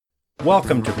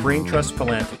Welcome to Brain Trust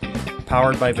Philanthropy,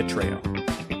 powered by Vitreo.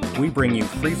 We bring you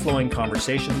free-flowing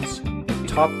conversations with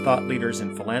top thought leaders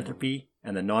in philanthropy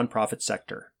and the nonprofit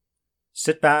sector.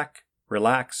 Sit back,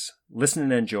 relax, listen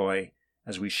and enjoy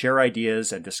as we share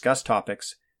ideas and discuss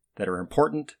topics that are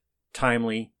important,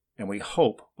 timely, and we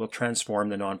hope will transform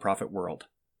the nonprofit world.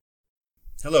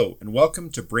 Hello, and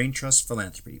welcome to Brain Trust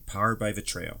Philanthropy, powered by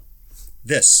Vitreo.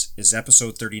 This is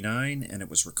episode 39, and it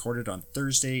was recorded on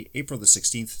Thursday, April the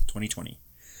 16th, 2020.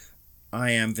 I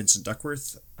am Vincent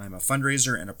Duckworth. I'm a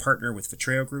fundraiser and a partner with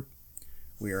Vitreo Group.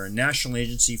 We are a national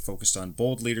agency focused on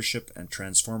bold leadership and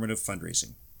transformative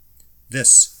fundraising.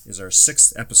 This is our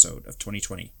 6th episode of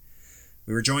 2020.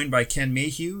 We were joined by Ken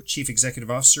Mayhew, Chief Executive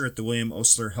Officer at the William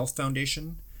Osler Health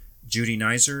Foundation, Judy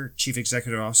Nizer, Chief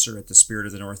Executive Officer at the Spirit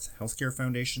of the North Healthcare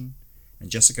Foundation,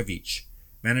 and Jessica Veach,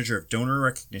 Manager of Donor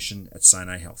Recognition at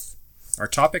Sinai Health. Our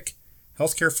topic,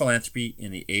 healthcare philanthropy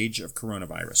in the age of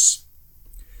coronavirus.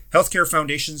 Healthcare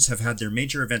foundations have had their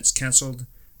major events canceled.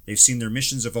 They've seen their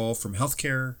missions evolve from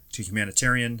healthcare to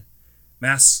humanitarian.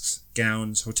 Masks,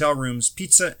 gowns, hotel rooms,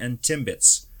 pizza, and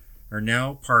Timbits are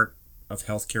now part of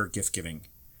healthcare gift giving.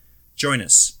 Join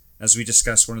us as we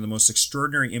discuss one of the most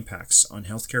extraordinary impacts on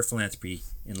healthcare philanthropy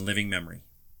in living memory.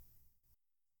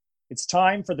 It's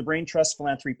time for the Brain Trust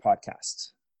Philanthropy podcast.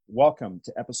 Welcome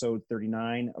to episode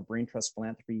 39 of Brain Trust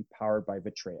Philanthropy, powered by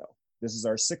Vitreo. This is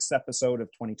our 6th episode of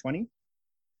 2020.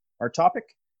 Our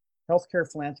topic, healthcare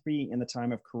philanthropy in the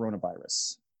time of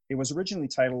coronavirus. It was originally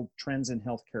titled Trends in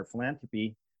Healthcare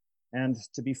Philanthropy, and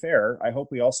to be fair, I hope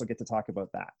we also get to talk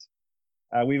about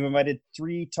that. We've invited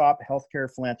 3 top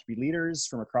healthcare philanthropy leaders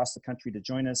from across the country to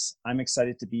join us. I'm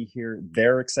excited to be here.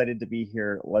 They're excited to be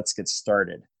here. Let's get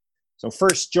started. So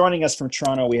first, joining us from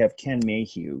Toronto, we have Ken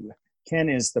Mayhew. Ken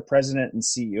is the president and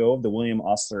CEO of the William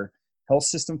Osler Health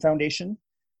System Foundation.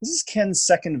 This is Ken's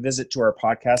second visit to our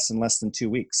podcast in less than 2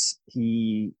 weeks.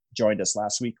 He joined us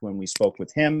last week when we spoke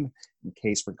with him, and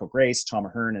Kay Sprinkle-Grace, Tom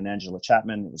Ahern, and Angela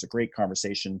Chapman. It was a great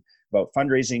conversation about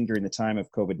fundraising during the time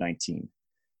of COVID-19.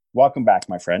 Welcome back,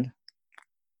 my friend.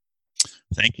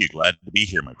 Thank you. Glad to be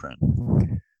here, my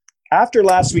friend. After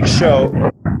last week's show,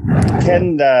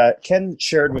 Ken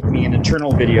shared with me an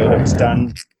internal video that was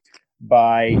done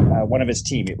by one of his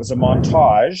team. It was a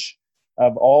montage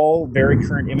of all very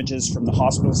current images from the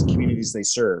hospitals and communities they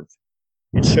serve.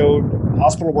 It showed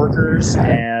hospital workers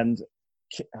and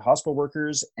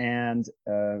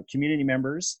community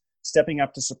members stepping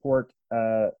up to support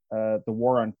the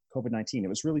war on COVID-19. It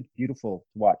was really beautiful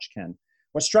to watch, Ken.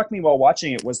 What struck me while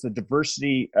watching it was the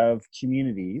diversity of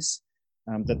communities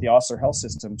that the Osler Health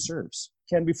System serves.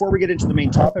 Ken, before we get into the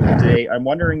main topic of today, I'm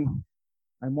wondering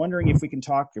if you can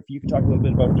talk a little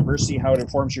bit about diversity, how it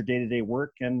informs your day-to-day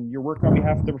work and your work on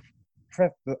behalf of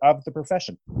the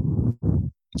profession.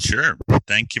 Sure.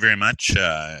 Thank you very much.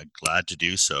 Glad to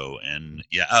do so. And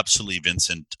yeah, absolutely,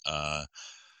 Vincent.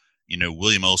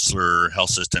 William Osler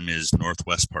Health System is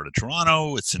northwest part of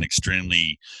Toronto. It's an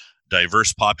extremely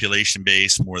diverse population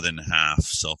base. More than half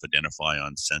self-identify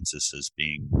on census as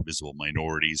being visible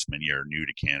minorities. Many are new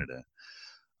to Canada.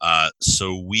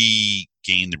 So we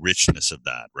gain the richness of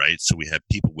that, right? So we have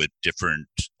people with different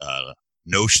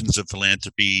notions of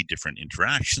philanthropy, different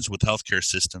interactions with healthcare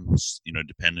systems,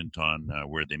 dependent on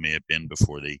where they may have been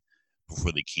before they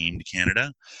came to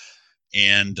Canada.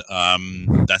 And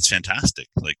that's fantastic.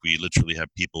 Like, we literally have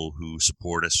people who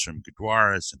support us from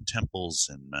gurdwaras and temples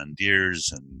and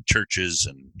mandirs and churches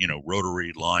and,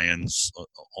 Rotary, Lions,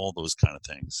 all those kind of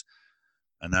things.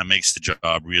 And that makes the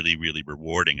job really, really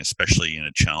rewarding, especially in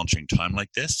a challenging time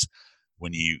like this,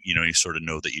 when you sort of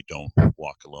know that you don't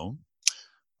walk alone.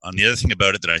 The other thing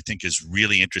about it that I think is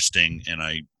really interesting, and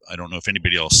I don't know if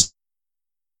anybody else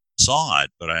saw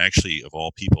it, but I actually, of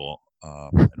all people, I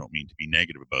don't mean to be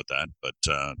negative about that, but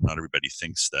not everybody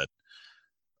thinks that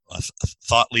a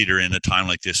thought leader in a time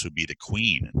like this would be the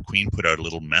Queen. And the Queen put out a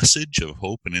little message of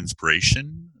hope and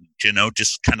inspiration,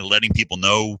 just kind of letting people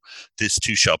know this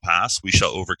too shall pass, we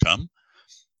shall overcome.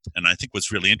 And I think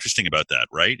what's really interesting about that,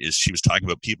 right, is she was talking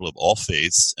about people of all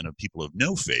faiths and of people of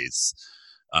no faiths,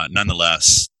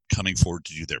 nonetheless coming forward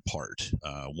to do their part,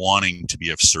 wanting to be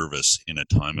of service in a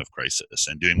time of crisis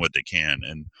and doing what they can.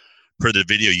 And per the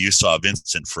video you saw,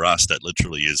 Vincent, for us, that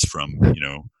literally is from,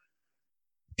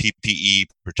 PPE,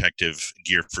 protective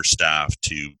gear for staff,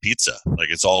 to pizza. Like,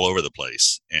 it's all over the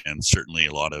place. And certainly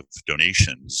a lot of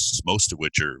donations, most of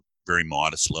which are very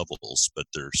modest levels, but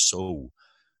they're so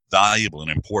valuable and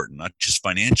important, not just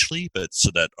financially, but so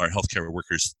that our healthcare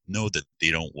workers know that they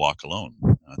don't walk alone.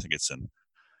 I think it's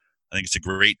I think it's a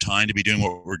great time to be doing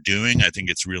what we're doing. I think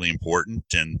it's really important,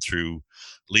 and through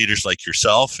leaders like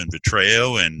yourself and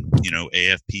Vitreo and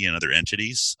AFP and other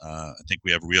entities, I think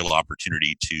we have a real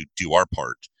opportunity to do our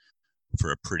part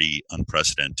for a pretty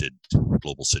unprecedented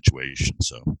global situation.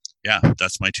 So yeah,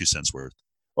 that's my 2 cents worth.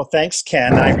 Well, thanks,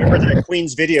 Ken. I remember that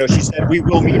Queen's video. She said, "We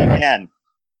will meet again."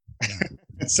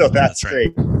 Yeah. So that's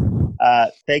right.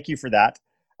 Great. Thank you for that.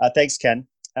 Thanks, Ken.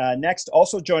 Next,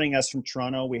 also joining us from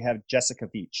Toronto, we have Jessica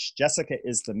Beach. Jessica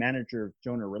is the Manager of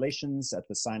Donor Relations at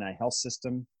the Sinai Health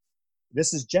System.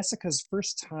 This is Jessica's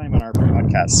first time on our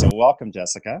podcast, so welcome,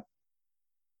 Jessica.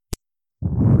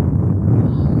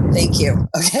 Thank you.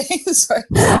 Okay, sorry.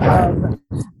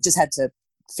 Just had to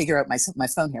figure out my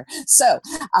phone here. So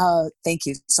thank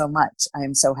you so much. I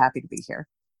am so happy to be here.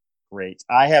 Great.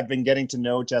 I have been getting to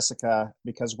know Jessica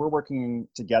because we're working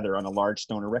together on a large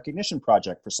donor recognition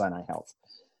project for Sinai Health.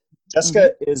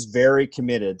 Jessica is very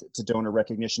committed to donor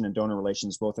recognition and donor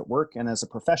relations, both at work and as a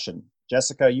profession.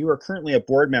 Jessica, you are currently a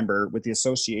board member with the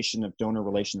Association of Donor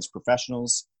Relations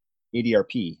Professionals,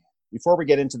 ADRP. Before we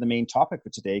get into the main topic for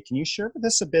today, can you share with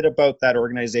us a bit about that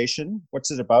organization?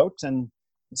 What's it about and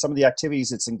some of the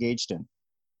activities it's engaged in?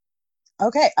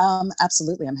 Okay,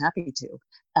 absolutely. I'm happy to.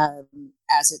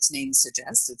 As its name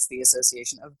suggests, it's the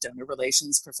Association of Donor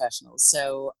Relations Professionals.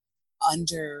 So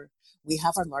we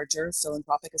have our larger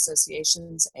philanthropic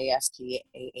associations, AFP,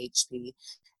 AHP,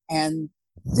 and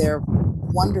they're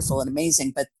wonderful and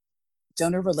amazing, but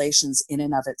donor relations in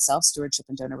and of itself, stewardship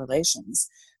and donor relations,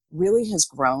 really has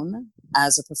grown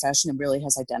as a profession and really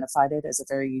has identified it as a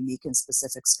very unique and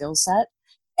specific skill set.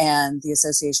 And the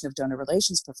Association of Donor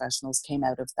Relations Professionals came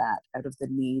out of that, out of the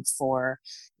need for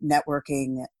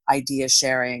networking, idea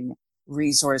sharing,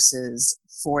 resources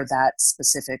for that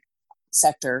specific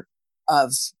sector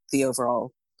of the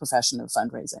overall profession of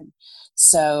fundraising.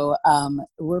 So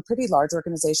we're a pretty large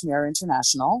organization. We are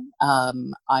international.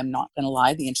 I'm not going to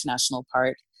lie, the international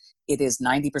part, it is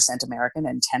 90% American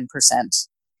and 10%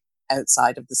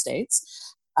 outside of the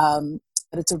States.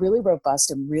 But it's a really robust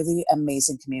and really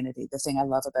amazing community. The thing I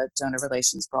love about donor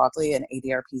relations broadly and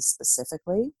ADRP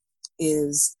specifically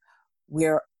is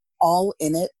we're all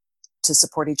in it to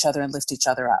support each other and lift each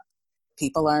other up.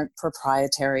 People aren't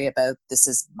proprietary about this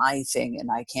is my thing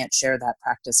and I can't share that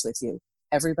practice with you.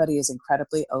 Everybody is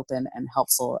incredibly open and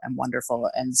helpful and wonderful.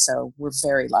 And so we're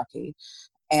very lucky.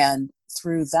 And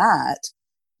through that,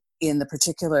 in the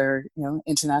particular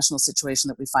international situation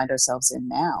that we find ourselves in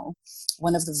now,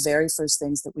 one of the very first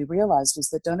things that we realized was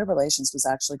that donor relations was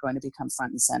actually going to become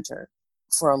front and center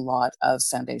for a lot of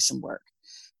foundation work.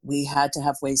 We had to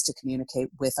have ways to communicate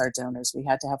with our donors. We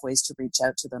had to have ways to reach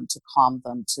out to them, to calm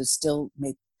them, to still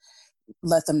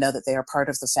let them know that they are part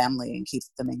of the family and keep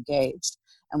them engaged.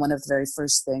 And one of the very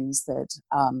first things that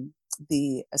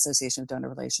the Association of Donor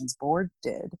Relations Board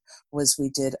did was we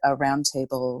did a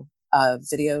roundtable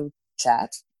video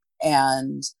chat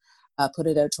and put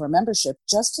it out to our membership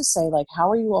just to say, like,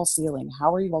 how are you all feeling?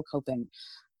 How are you all coping?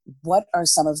 What are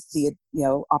some of the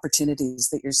opportunities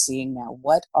that you're seeing now?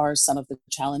 What are some of the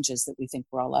challenges that we think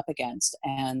we're all up against?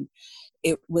 And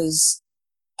it was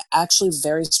actually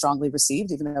very strongly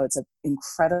received, even though it's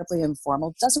incredibly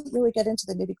informal, doesn't really get into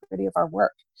the nitty-gritty of our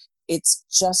work. It's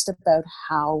just about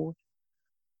how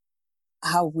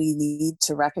we need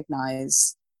to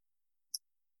recognize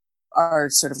our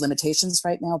sort of limitations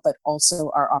right now, but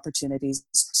also our opportunities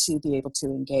to be able to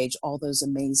engage all those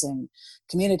amazing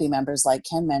community members, like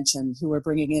Ken mentioned, who are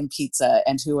bringing in pizza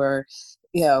and who are,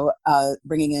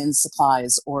 bringing in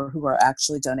supplies, or who are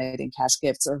actually donating cash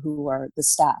gifts, or who are the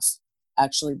staff,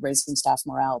 actually raising staff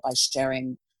morale by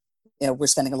sharing. We're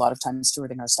spending a lot of time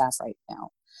stewarding our staff right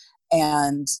now.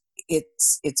 And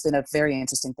it's been a very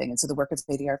interesting thing. And so the work of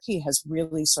ADRP has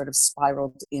really sort of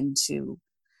spiraled into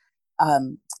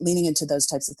leaning into those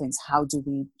types of things. How do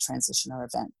we transition our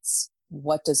events?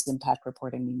 What does impact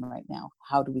reporting mean right now?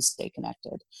 How do we stay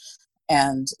connected?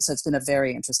 And so it's been a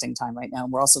very interesting time right now.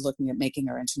 And we're also looking at making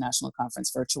our international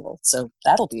conference virtual. So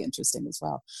that'll be interesting as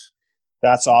well.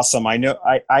 That's awesome. I know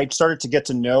I started to get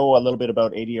to know a little bit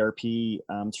about ADRP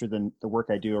through the work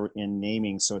I do in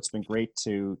naming. So it's been great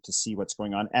to see what's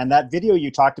going on. And that video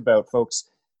you talked about, folks,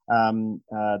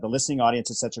 the listening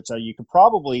audience, et cetera, you could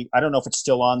probably, I don't know if it's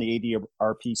still on the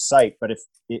ADRP site, but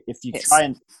if you try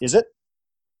and, is it?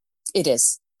 It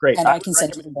is. Great. And I can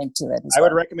send you a link to it as I well.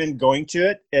 would recommend going to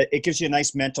it. It gives you a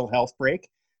nice mental health break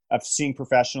of seeing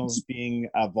professionals being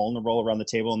vulnerable around the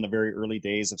table in the very early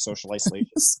days of social isolation.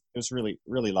 It was really,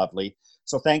 really lovely.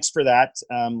 So thanks for that.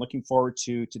 Looking forward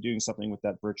to doing something with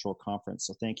that virtual conference.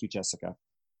 So thank you, Jessica.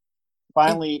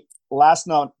 finally, last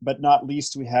but not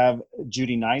least, we have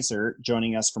Judy Neiser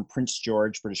joining us from Prince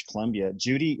George, British Columbia.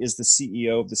 Judy is the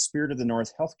CEO of the Spirit of the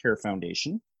North Healthcare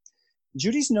Foundation.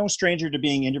 Judy's no stranger to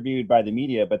being interviewed by the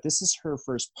media, but this is her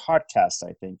first podcast,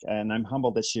 I think, and I'm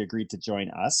humbled that she agreed to join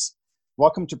us.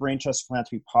 Welcome to Brain Trust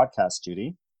Philanthropy Podcast,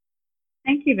 Judy.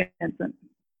 Thank you, Vincent.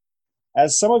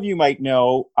 As some of you might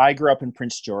know, I grew up in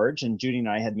Prince George, and Judy and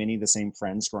I had many of the same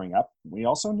friends growing up. We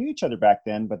also knew each other back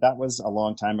then, but that was a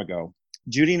long time ago.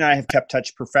 Judy and I have kept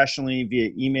touch professionally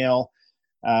via email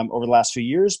over the last few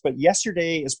years, but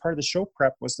yesterday, as part of the show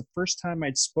prep, was the first time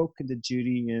I'd spoken to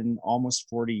Judy in almost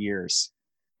 40 years.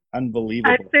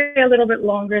 Unbelievable. I'd say a little bit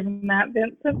longer than that,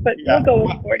 Vincent, but we'll go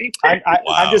with 40.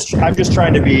 I'm just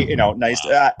trying to be, nice.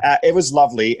 Wow. It was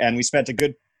lovely, and we spent a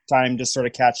good time just sort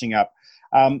of catching up.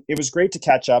 It was great to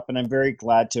catch up, and I'm very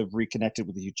glad to have reconnected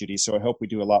with you, Judy. So I hope we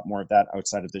do a lot more of that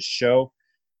outside of this show.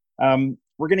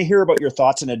 We're going to hear about your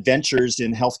thoughts and adventures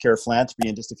in healthcare philanthropy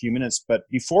in just a few minutes. But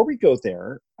before we go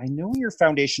there, I know your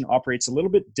foundation operates a little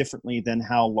bit differently than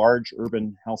how large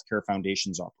urban healthcare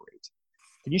foundations operate.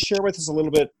 Can you share with us a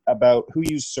little bit about who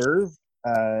you serve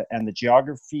and the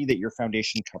geography that your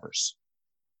foundation covers?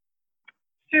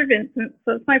 Sure, Vincent.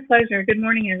 So it's my pleasure. Good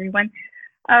morning, everyone.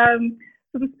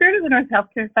 So the Spirit of the North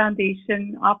Healthcare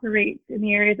Foundation operates in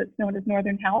the area that's known as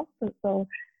Northern Health. So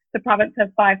the province has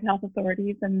 5 health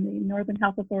authorities, and the Northern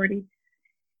Health Authority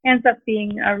ends up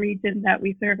being a region that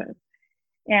we service.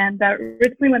 And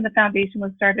originally when the foundation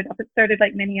was started up, it started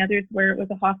like many others where it was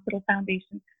a hospital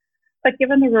foundation. But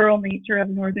given the rural nature of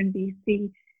Northern BC,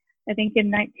 I think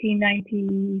in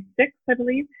 1996, I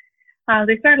believe,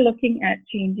 they started looking at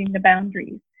changing the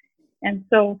boundaries. And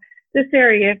so this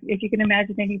area, if you can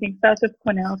imagine anything south of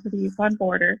Quesnel to the Yukon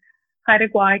border, Haida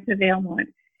Gwaii to Valemount,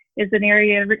 is an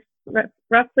area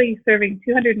roughly serving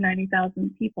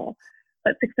 290,000 people,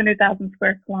 but 600,000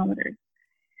 square kilometers.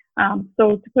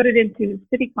 So to put it into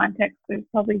city context, there's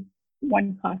probably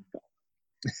one Costco.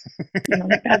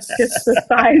 That's just the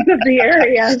size of the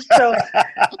area. So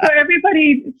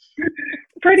everybody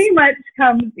pretty much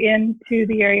comes into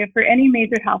the area for any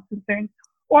major health concerns,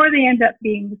 or they end up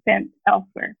being sent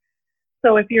elsewhere.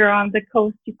 So if you're on the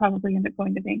coast, you probably end up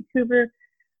going to Vancouver.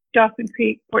 Jocelyn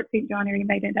Creek, Fort St. John area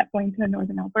might end up going to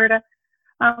northern Alberta.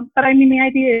 But I mean, the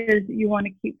idea is you want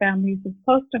to keep families as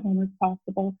close to home as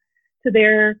possible to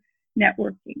their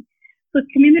networking. So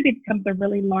community becomes a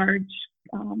really large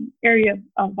area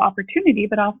of opportunity,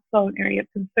 but also an area of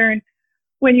concern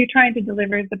when you're trying to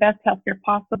deliver the best healthcare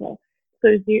possible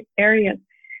to those areas.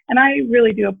 And I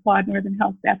really do applaud Northern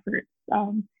Health's efforts.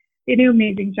 They do an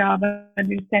amazing job of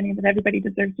understanding that everybody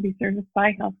deserves to be serviced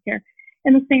by healthcare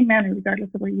in the same manner,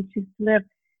 regardless of where you choose to live.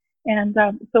 And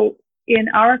so in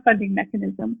our funding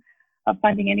mechanism of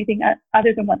funding anything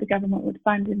other than what the government would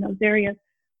fund in those areas,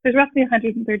 there's roughly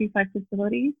 135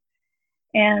 facilities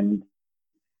and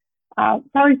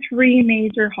probably 3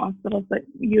 major hospitals, but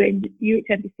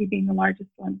UHNBC being the largest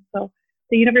one. So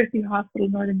the University Hospital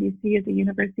Northern BC is a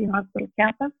university hospital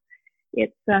campus.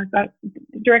 It's got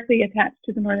directly attached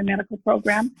to the Northern Medical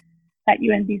Program at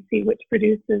UNBC, which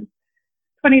produces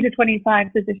 20 to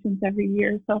 25 physicians every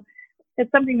year. So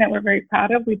it's something that we're very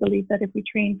proud of. We believe that if we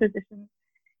train physicians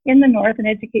in the North and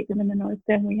educate them in the North,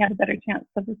 then we have a better chance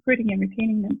of recruiting and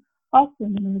retaining them also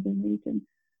in the Northern region.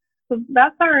 So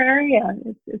that's our area.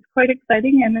 It's quite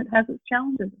exciting, and it has its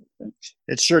challenges.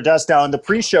 It sure does. Now, in the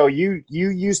pre-show, you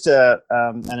used an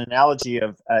analogy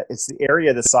of it's the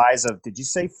area the size of, did you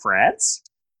say France?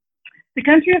 The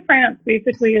country of France,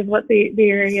 basically, is what the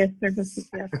area services.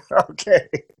 Yes.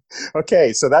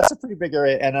 Okay. So that's a pretty big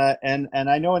area, and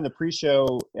I know in the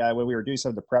pre-show when we were doing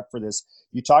some of the prep for this,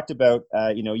 you talked about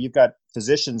you've got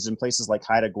physicians in places like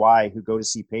Haida Gwaii who go to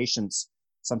see patients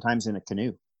sometimes in a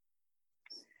canoe.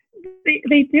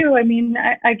 They do. I mean,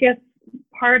 I guess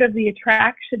part of the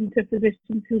attraction to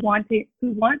physicians who want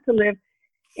to live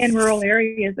in rural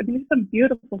areas. I mean, there's some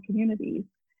beautiful communities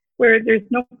where there's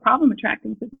no problem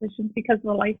attracting physicians because of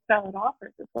the lifestyle it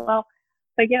offers as well.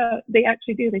 But yeah, they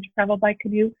actually do. They travel by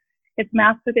canoe. It's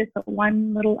massive. It's a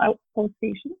one little outpost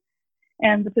station,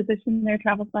 and the physician there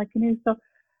travels by canoe. So,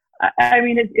 I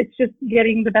mean, it's just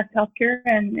getting the best healthcare,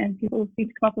 and people seem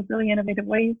to come up with really innovative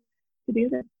ways to do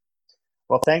this.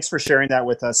 Well, thanks for sharing that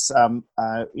with us.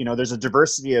 There's a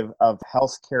diversity of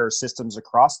healthcare systems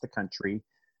across the country,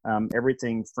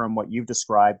 everything from what you've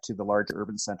described to the large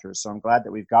urban centers. So I'm glad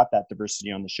that we've got that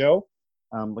diversity on the show.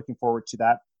 Looking forward to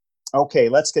that. Okay,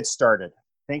 let's get started.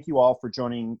 Thank you all for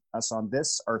joining us on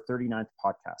this, our 39th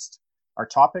podcast. Our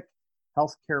topic,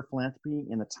 healthcare philanthropy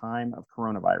in the time of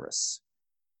coronavirus.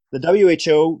 The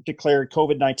WHO declared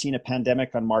COVID-19 a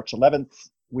pandemic on March 11th.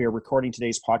 We are recording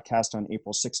today's podcast on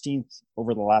April 16th.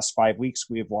 Over the last 5 weeks,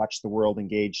 we have watched the world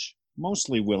engage,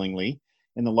 mostly willingly,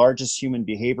 in the largest human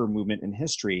behavior movement in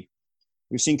history.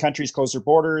 We've seen countries close their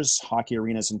borders, hockey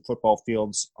arenas and football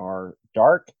fields are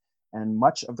dark, and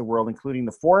much of the world, including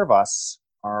the four of us,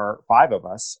 I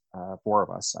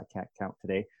can't count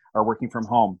today, are working from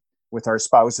home with our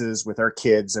spouses, with our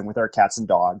kids, and with our cats and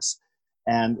dogs.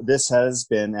 And this has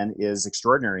been and is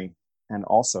extraordinary and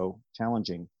also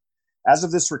challenging. As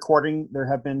of this recording, there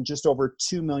have been just over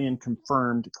 2 million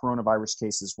confirmed coronavirus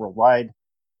cases worldwide.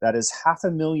 That is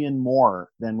 500,000 more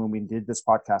than when we did this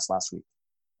podcast last week.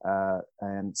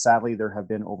 And sadly, there have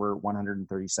been over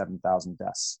 137,000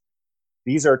 deaths.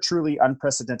 These are truly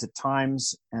unprecedented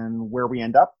times, and where we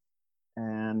end up,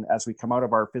 and as we come out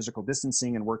of our physical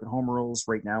distancing and work at home rules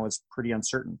right now is pretty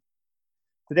uncertain.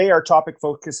 Today, our topic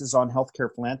focuses on healthcare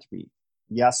philanthropy.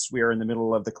 Yes, we are in the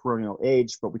middle of the coronial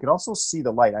age, but we can also see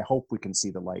the light. I hope we can see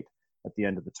the light at the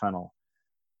end of the tunnel.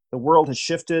 The world has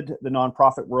shifted, the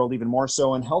nonprofit world even more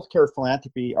so, and healthcare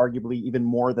philanthropy arguably even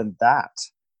more than that.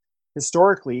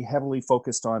 Historically, heavily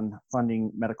focused on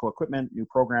funding medical equipment, new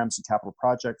programs, and capital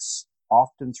projects,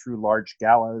 often through large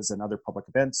galas and other public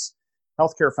events,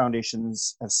 healthcare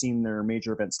foundations have seen their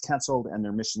major events canceled and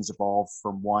their missions evolve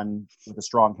from one with a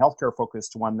strong healthcare focus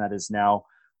to one that is now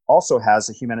also has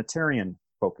a humanitarian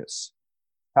focus.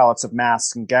 Pallets of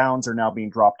masks and gowns are now being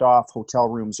dropped off. Hotel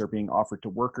rooms are being offered to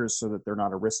workers so that they're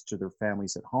not a risk to their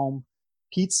families at home.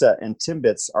 Pizza and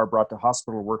Timbits are brought to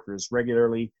hospital workers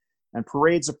regularly, and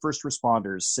parades of first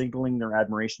responders signaling their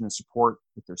admiration and support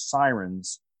with their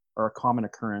sirens are a common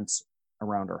occurrence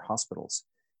around our hospitals.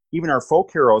 Even our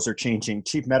folk heroes are changing.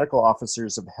 Chief medical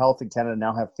officers of health in Canada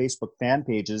now have Facebook fan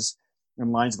pages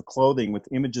and lines of clothing with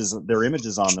their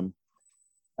images on them.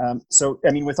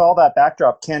 With all that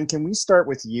backdrop, Ken, can we start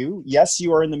with you? Yes,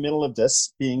 you are in the middle of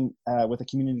this, being with a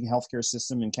community healthcare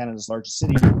system in Canada's largest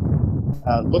city.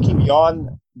 Looking beyond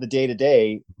the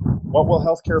day-to-day, what will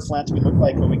healthcare philanthropy look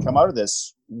like when we come out of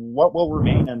this? What will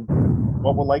remain and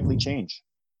what will likely change?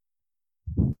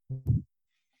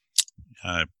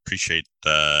 I appreciate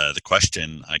the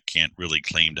question. I can't really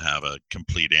claim to have a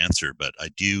complete answer, but I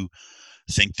do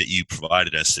think that you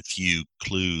provided us a few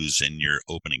clues in your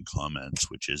opening comments,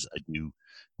 which is I do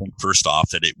think first off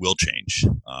that it will change.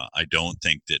 I don't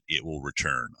think that it will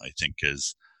return. I think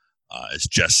as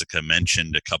Jessica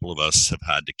mentioned, a couple of us have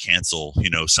had to cancel,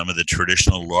 some of the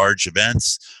traditional large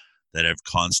events that have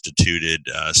constituted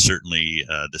certainly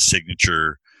the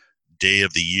signature day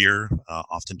of the year,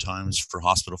 oftentimes for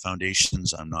hospital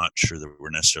foundations. I'm not sure that we're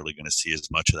necessarily going to see as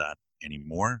much of that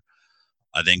anymore.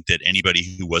 I think that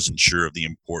anybody who wasn't sure of the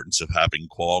importance of having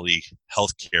quality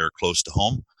healthcare close to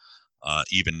home,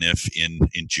 even if in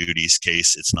Judy's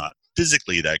case it's not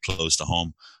physically that close to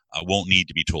home, won't need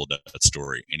to be told that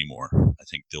story anymore. I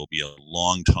think there'll be a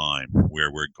long time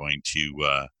where we're going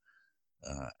to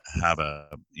have a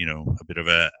bit of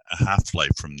a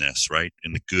half-life from this, right?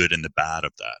 And the good and the bad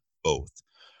of that, both.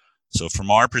 So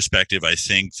from our perspective, I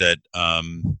think that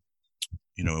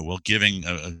giving.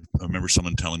 I remember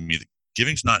someone telling me that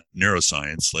giving's not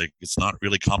neuroscience. Like, it's not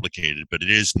really complicated, but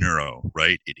it is neuro,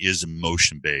 right? It is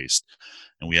emotion-based,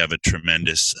 and we have a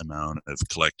tremendous amount of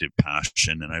collective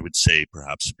passion, and I would say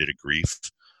perhaps a bit of grief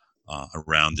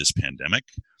around this pandemic.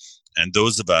 And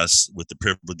those of us with the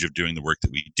privilege of doing the work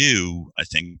that we do, I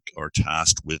think, are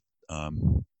tasked with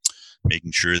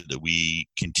making sure that we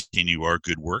continue our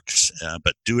good works,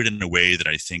 but do it in a way that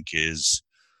I think is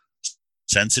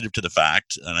sensitive to the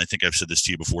fact, and I think I've said this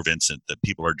to you before, Vincent, that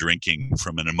people are drinking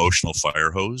from an emotional fire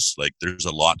hose. Like, there's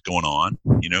a lot going on.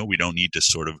 We don't need to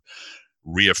sort of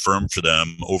reaffirm for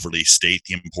them, overly state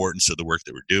the importance of the work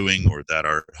that we're doing or that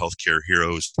our healthcare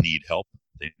heroes need help.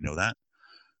 They know that.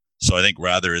 So I think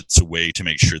rather it's a way to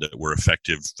make sure that we're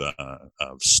effective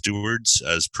stewards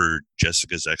as per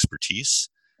Jessica's expertise,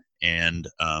 and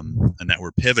that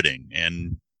we're pivoting.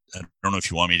 And I don't know if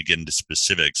you want me to get into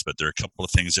specifics, but there are a couple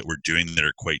of things that we're doing that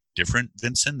are quite different,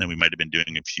 Vincent, than we might have been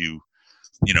doing a few,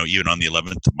 even on the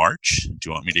 11th of March. Do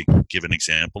you want me to give an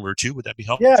example or two? Would that be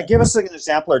helpful? Yeah, give us an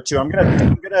example or two. I'm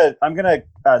gonna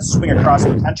swing across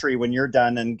the country when you're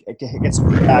done and get some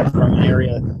feedback from an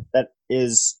area that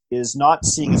is not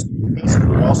seeing as many cases,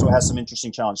 but also has some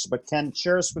interesting challenges. But Ken,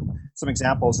 share us with some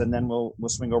examples, and then we'll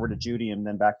swing over to Judy and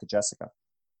then back to Jessica.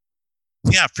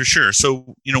 Yeah, for sure.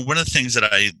 So, one of the things that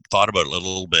I thought about a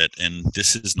little bit, and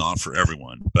this is not for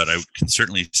everyone, but I can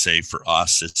certainly say for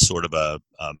us, it's sort of a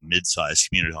mid-sized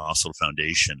community hospital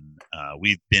foundation.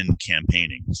 We've been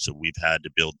campaigning. So we've had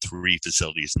to build 3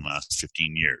 facilities in the last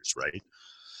 15 years, right?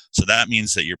 So that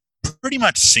means that you're pretty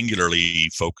much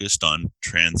singularly focused on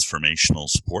transformational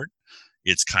support.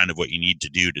 it's kind of what you need to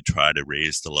do to try to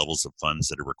raise the levels of funds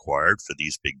that are required for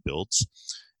these big builds.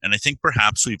 And I think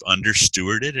perhaps we've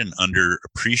understewarded and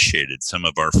underappreciated some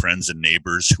of our friends and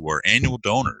neighbors who are annual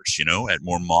donors, at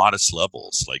more modest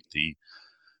levels, like the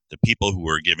people who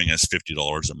are giving us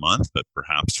 $50 a month, but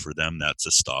perhaps for them that's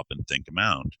a stop and think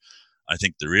amount. I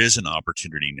think there is an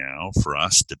opportunity now for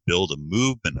us to build a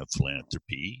movement of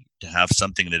philanthropy, to have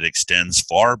something that extends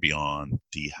far beyond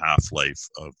the half-life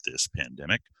of this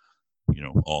pandemic,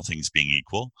 all things being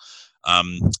equal.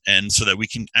 And so that we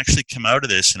can actually come out of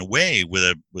this in a way with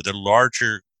a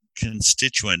larger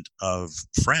constituent of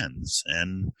friends.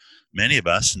 And many of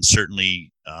us, and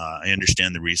certainly I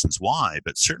understand the reasons why,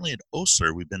 but certainly at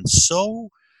Osler, we've been so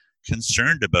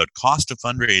concerned about cost of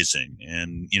fundraising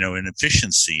and, and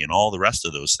efficiency and all the rest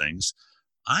of those things.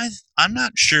 I'm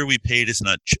not sure we paid as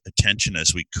much attention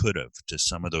as we could have to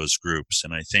some of those groups.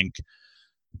 And I think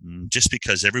just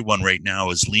because everyone right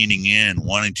now is leaning in,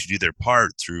 wanting to do their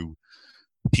part through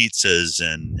pizzas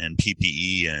and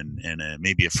PPE and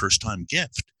maybe a first-time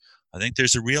gift, I think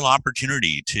there's a real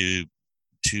opportunity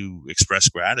to express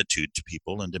gratitude to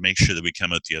people and to make sure that we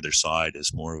come out the other side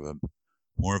as more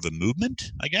of a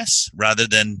movement, I guess, rather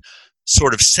than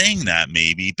sort of saying that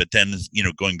maybe, but then,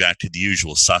 going back to the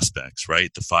usual suspects,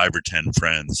 right? The 5 or 10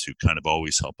 friends who kind of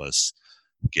always help us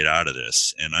get out of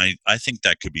this. And I think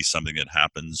that could be something that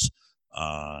happens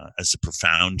as a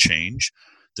profound change.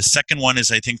 The second one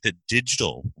is I think that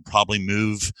digital will probably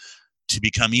move to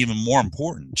become even more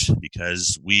important,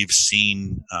 because we've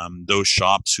seen those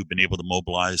shops who've been able to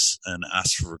mobilize and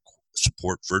ask for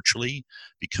support virtually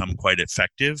become quite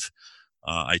effective.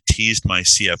 I teased my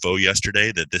CFO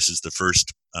yesterday that this is the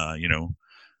first,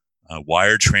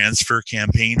 wire transfer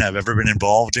campaign I've ever been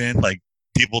involved in. Like,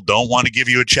 people don't want to give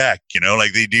you a check,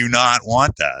 like they do not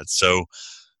want that. So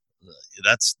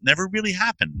that's never really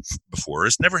happened before.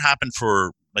 It's never happened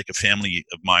for like a family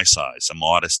of my size, a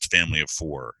modest family of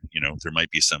 4. There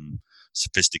might be some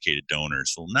sophisticated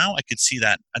donors. Well, now I could see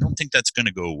that. I don't think that's going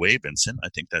to go away, Vincent. I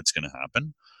think that's going to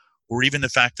happen. Or even the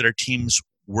fact that our teams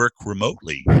work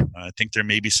remotely. I think there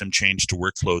may be some change to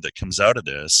workflow that comes out of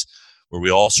this, where we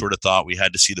all sort of thought we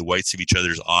had to see the whites of each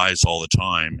other's eyes all the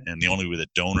time, and the only way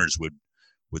that donors would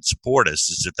support us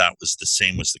is if that was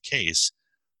the case.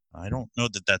 I don't know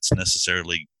that that's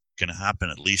necessarily going to happen,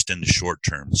 at least in the short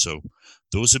term. So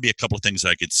those would be a couple of things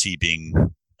I could see being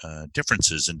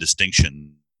differences and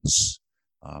distinctions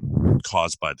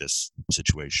caused by this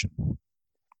situation.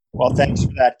 Well, thanks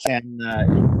for that, Ken.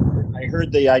 I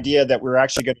heard the idea that we're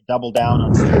actually going to double down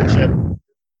on stewardship,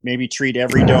 maybe treat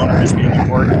every donor as being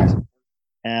important,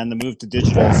 and the move to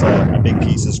digital is a big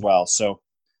piece as well. So,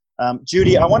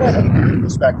 Judy, I want to have your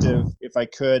perspective, if I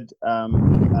could.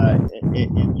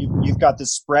 You've got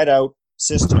this spread out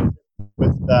system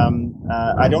with,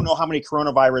 I don't know how many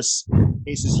coronavirus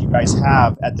cases you guys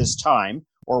have at this time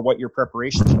or what your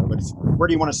preparations are, but where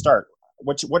do you want to start?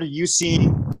 What are you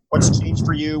seeing? What's changed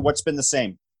for you? What's been the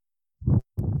same?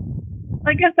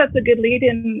 I guess that's a good lead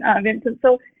in, Vincent.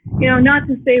 So, not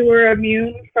to say we're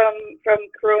immune from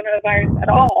coronavirus at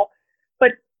all,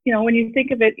 but, when you think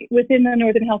of it within the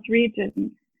Northern Health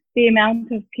region, the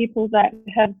amount of people that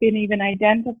have been even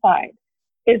identified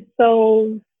is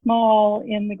so small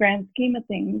in the grand scheme of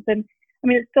things. And I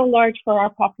mean, it's still large for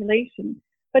our population,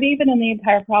 but even in the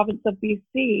entire province of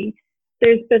BC,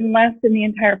 there's been less in the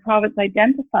entire province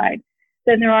identified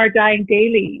than there are dying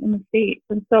daily in the States.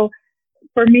 And so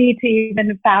for me to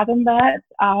even fathom that,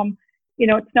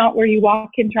 it's not where you walk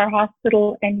into our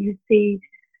hospital and you see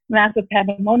massive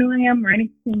pandemonium or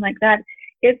anything like that.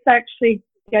 It's actually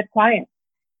dead quiet.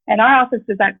 And our office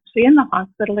is actually in the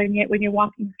hospital, and yet when you're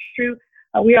walking through,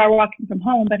 we are walking from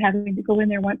home, but having to go in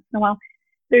there once in a while,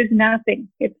 there's nothing.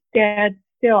 It's dead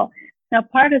still. Now,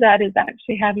 part of that is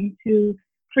actually having to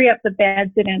free up the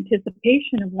beds in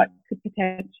anticipation of what could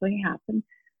potentially happen.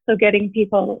 So getting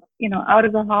people, out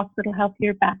of the hospital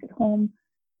healthier, back at home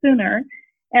sooner,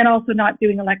 and also not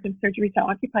doing elective surgery to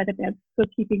occupy the beds, so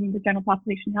keeping the general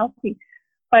population healthy.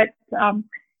 But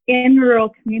in rural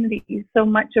communities, so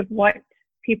much of what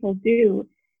people do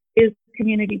is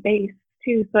community-based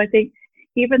too. So I think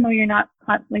even though you're not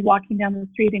constantly walking down the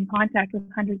street in contact with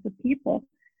hundreds of people,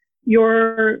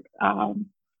 your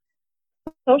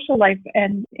social life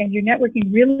and your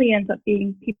networking really ends up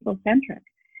being people-centric.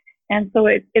 And so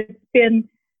it's been,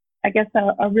 I guess,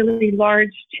 a really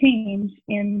large change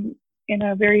in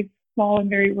a very small and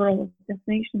very rural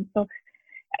destination. So,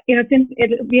 it'll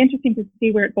be interesting to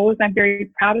see where it goes. I'm very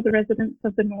proud of the residents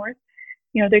of the North.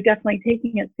 They're definitely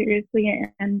taking it seriously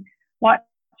and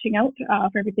watching out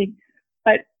for everything.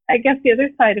 But I guess the other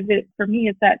side of it for me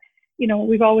is that,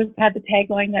 we've always had the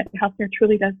tagline that healthcare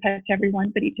truly does touch everyone,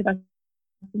 but each of us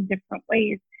in different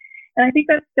ways. And I think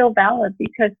that's still valid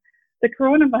because the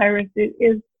coronavirus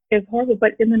is horrible.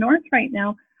 But in the north right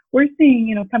now, we're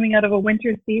seeing, coming out of a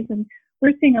winter season,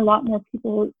 we're seeing a lot more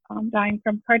people dying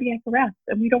from cardiac arrest,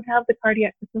 and we don't have the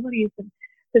cardiac facilities and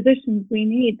physicians we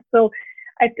need. So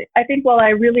I think while I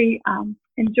really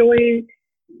enjoy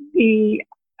the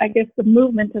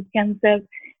movement, as Ken says,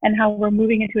 and how we're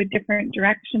moving into a different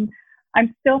direction, I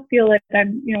still feel that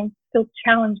I'm, still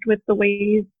challenged with the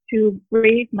ways to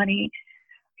raise money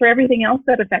for everything else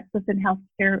that affects us in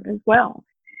healthcare as well.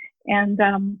 And,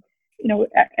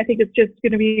 I think it's just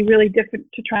going to be really different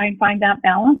to try and find that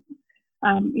balance.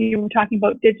 We're talking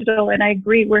about digital, and I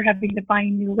agree, we're having to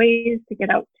find new ways to get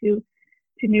out to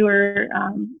newer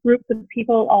groups of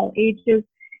people, all ages.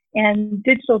 And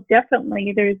digital,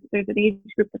 definitely, there's an age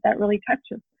group that really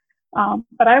touches.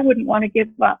 But I wouldn't want to give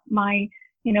up my,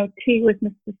 tea with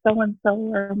Mr. So-and-so,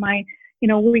 or my,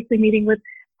 weekly meeting with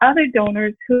other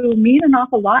donors who mean an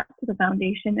awful lot to the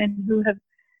foundation and who have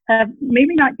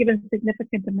maybe not given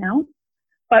significant amounts,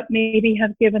 but maybe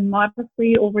have given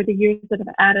modestly over the years that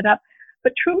have added up,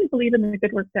 but truly believe in the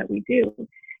good work that we do.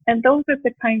 And those are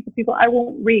the kinds of people I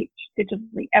won't reach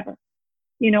digitally ever,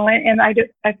 and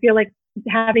I feel like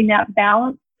having that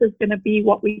balance is going to be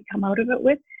what we come out of it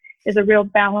with, is a real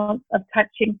balance of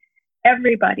touching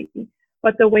everybody,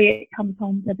 but the way it comes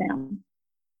home to them.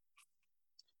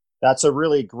 That's a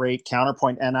really great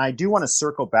counterpoint. And I do want to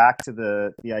circle back to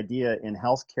the idea in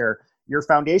healthcare. Your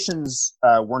foundations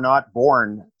were not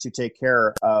born to take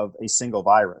care of a single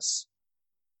virus,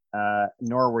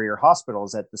 nor were your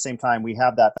hospitals. At the same time, we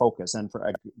have that focus, and for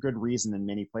a good reason in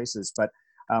many places. But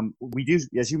we do,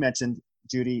 as you mentioned,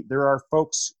 Judy, there are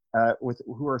folks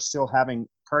who are still having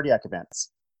cardiac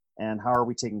events. And how are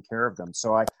we taking care of them?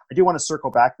 So I do want to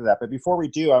circle back to that. But before we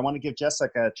do, I want to give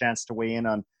Jessica a chance to weigh in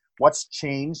on what's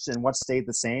changed and what stayed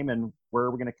the same, and where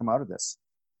are we going to come out of this?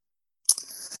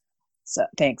 So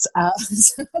thanks.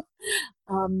 As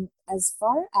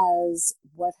far as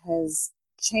what has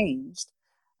changed,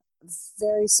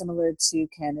 very similar to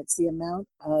Ken, it's the amount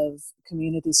of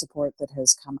community support that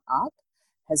has come up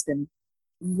has been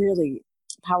really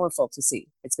powerful to see.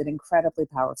 It's been incredibly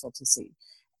powerful to see.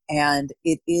 And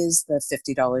it is the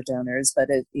 $50 donors, but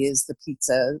it is the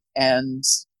pizza and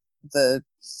the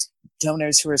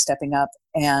donors who are stepping up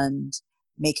and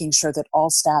making sure that all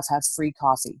staff have free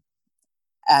coffee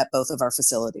at both of our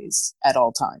facilities at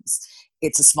all times.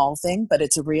 It's a small thing, but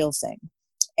it's a real thing.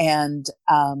 And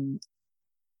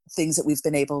things that we've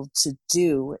been able to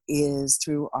do is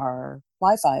through our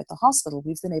Wi-Fi at the hospital,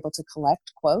 we've been able to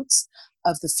collect quotes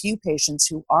of the few patients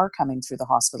who are coming through the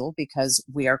hospital, because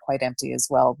we are quite empty as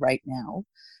well right now,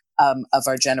 of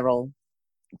our general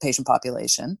patient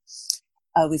population.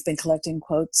 We've been collecting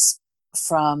quotes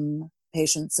from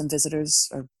patients and visitors,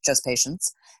 or just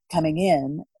patients, coming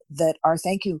in that are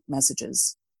thank you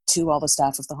messages to all the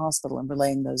staff of the hospital, and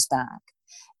relaying those back.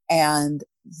 And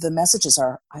the messages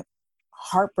are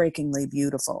heartbreakingly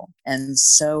beautiful and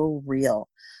so real.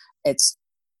 It's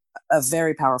a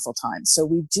very powerful time. So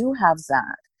we do have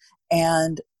that.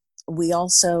 And we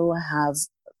also have,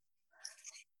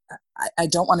 I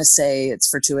don't want to say it's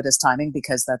fortuitous timing,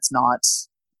 because that's not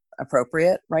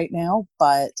appropriate right now,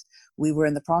 but we were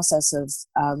in the process of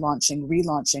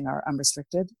relaunching our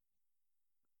unrestricted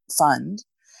fund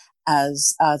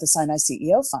as the Sinai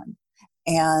CEO Fund.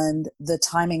 And the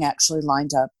timing actually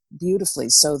lined up beautifully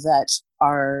so that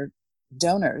our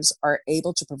donors are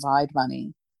able to provide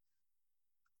money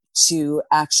to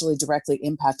actually directly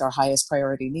impact our highest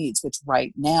priority needs, which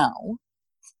right now,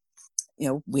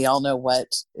 we all know what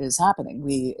is happening.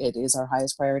 It is our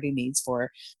highest priority needs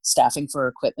for staffing, for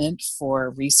equipment, for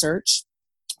research,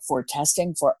 for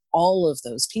testing, for all of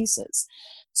those pieces.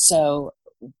 So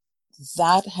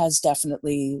that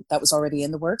was already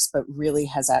in the works, but really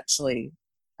has actually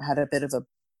had a bit of a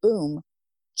boom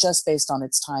just based on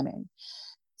its timing.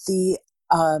 The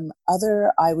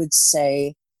other, I would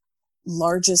say,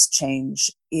 largest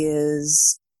change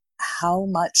is how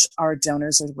much our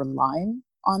donors are relying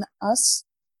on us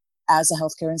as a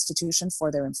healthcare institution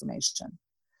for their information.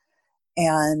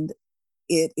 And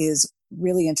it is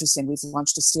really interesting. We've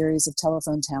launched a series of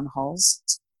telephone town halls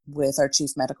with our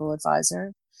chief medical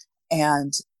advisor,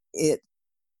 and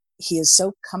he is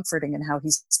so comforting in how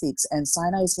he speaks. And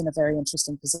Sinai is in a very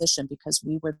interesting position, because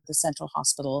we were the central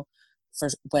hospital for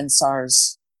when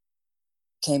SARS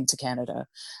came to Canada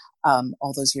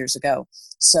all those years ago.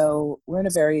 So we're in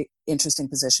a very interesting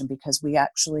position, because we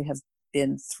actually have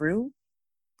been through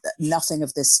nothing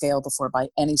of this scale before by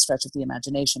any stretch of the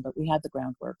imagination, but we had the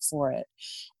groundwork for it.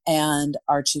 And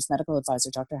our chief medical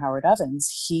advisor, Dr. Howard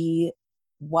Evans, he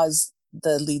was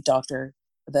the lead doctor,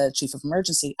 the chief of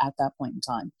emergency at that point in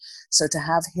time. So to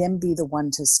have him be the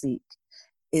one to speak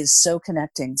is so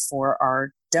connecting for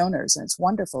our donors, and it's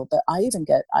wonderful. But I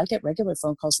get regular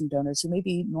phone calls from donors who may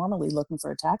be normally looking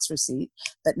for a tax receipt,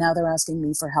 but now they're asking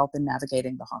me for help in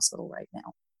navigating the hospital right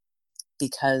now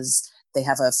because they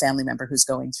have a family member who's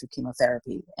going through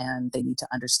chemotherapy and they need to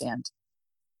understand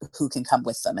who can come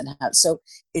with them and how. So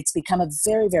it's become a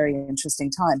very, very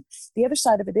interesting time. The other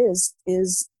side of it is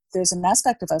there's an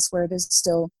aspect of us where it is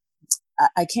still,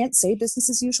 I can't say business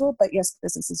as usual, but yes,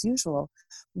 business as usual,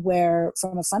 where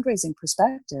from a fundraising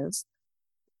perspective,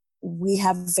 we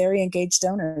have very engaged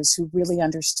donors who really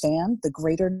understand the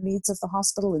greater needs of the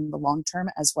hospital in the long term,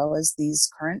 as well as these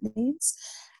current needs.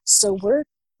 So we're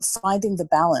finding the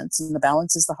balance, and the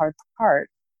balance is the hard part,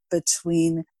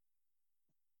 between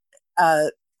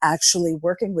actually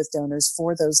working with donors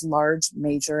for those large,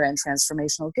 major, and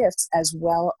transformational gifts, as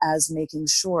well as making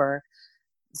sure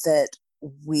that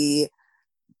we,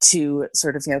 to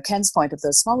sort of, Ken's point of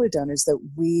those smaller donors, that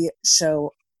we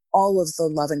show all of the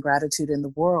love and gratitude in the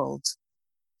world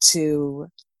to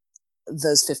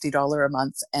those $50 a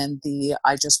month and the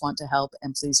I just want to help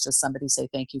and please just somebody say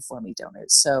thank you for me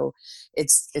donors. So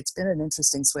it's been an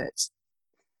interesting switch.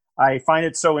 I find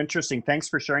it so interesting. Thanks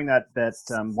for sharing that.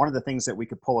 One of the things that we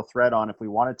could pull a thread on if we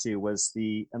wanted to was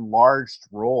the enlarged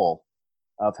role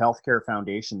of healthcare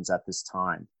foundations at this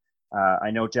time.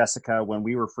 I know, Jessica, when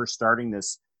we were first starting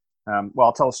this,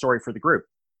 I'll tell a story for the group.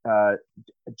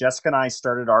 Jessica and I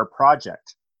started our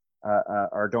project,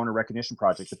 our donor recognition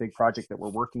project, the big project that we're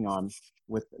working on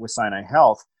with Sinai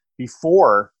Health,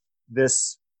 before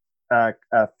this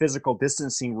physical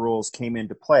distancing rules came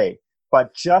into play,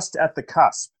 but just at the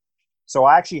cusp. So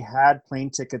I actually had plane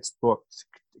tickets booked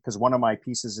because one of my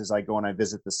pieces is I go and I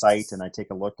visit the site and I take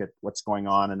a look at what's going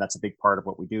on, and that's a big part of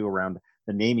what we do around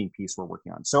the naming piece we're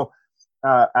working on. So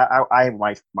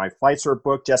my flights were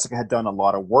booked. Jessica had done a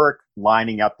lot of work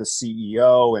lining up the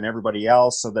CEO and everybody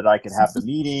else so that I could have the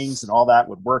meetings and all that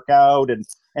would work out.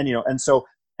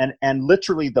 And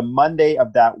literally the Monday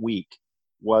of that week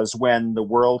was when the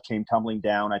world came tumbling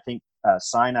down. I think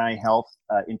Sinai Health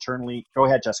internally, go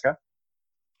ahead, Jessica.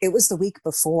 It was the week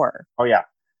before. Oh yeah.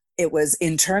 It was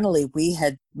internally, we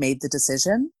had made the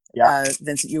decision. Yeah.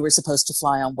 Vincent, you were supposed to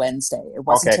fly on Wednesday. It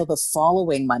wasn't until the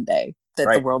following Monday that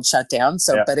the world shut down.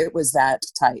 So, but it was that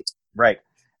tight. Right.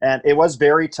 And it was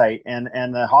very tight. And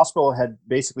the hospital had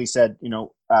basically said,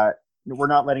 we're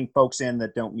not letting folks in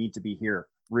that don't need to be here,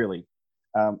 really.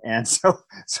 And so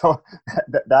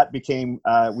that became,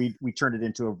 we turned it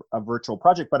into a virtual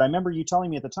project. But I remember you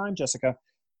telling me at the time, Jessica,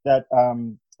 that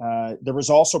there was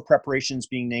also preparations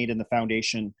being made in the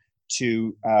foundation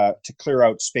to clear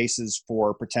out spaces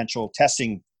for potential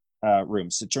testing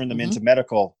rooms, to turn them into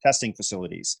medical testing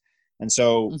facilities. And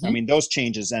so, I mean, those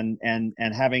changes and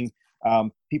having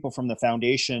people from the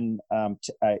foundation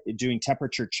doing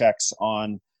temperature checks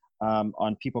on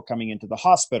people coming into the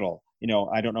hospital.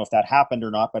 I don't know if that happened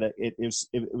or not, but it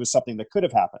was something that could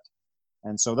have happened.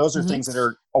 And so those are things that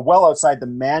are well outside the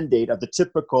mandate of the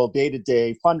typical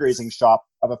day-to-day fundraising shop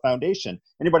of a foundation.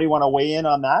 Anybody want to weigh in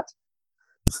on that?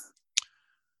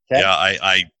 Okay. Yeah,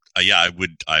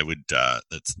 I would.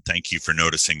 Thank you for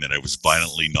noticing that I was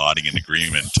violently nodding in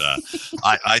agreement.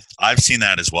 I've seen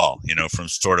that as well. From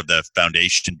sort of the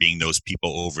foundation being those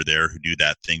people over there who do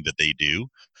that thing that they do,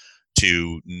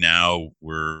 to now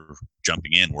we're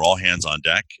jumping in. We're all hands on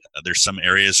deck. There's some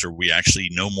areas where we actually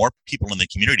know more people in the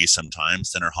community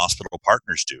sometimes than our hospital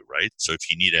partners do, right? So if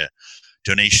you need a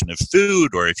donation of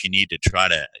food, or if you need to try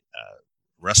to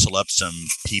wrestle up some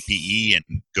PPE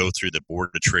and go through the board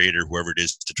of trade or whoever it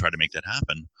is to try to make that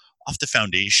happen, the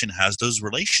foundation has those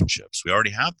relationships. We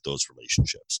already have those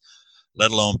relationships,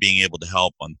 let alone being able to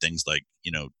help on things like,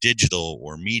 digital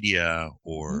or media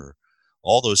or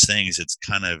all those things. It's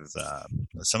kind of,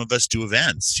 some of us do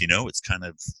events, it's kind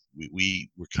of, we're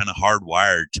kind of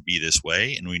hardwired to be this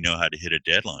way, and we know how to hit a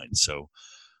deadline. So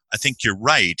I think you're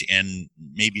right. And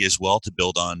maybe as well, to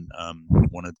build on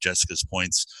one of Jessica's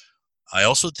points, I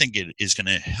also think it is going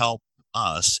to help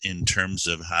us in terms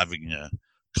of having a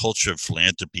culture of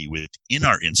philanthropy within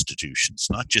our institutions,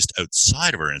 not just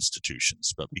outside of our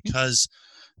institutions, but because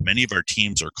many of our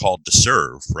teams are called to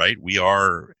serve, right? We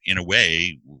are, in a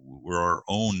way, we're our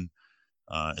own,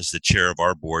 as the chair of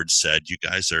our board said, you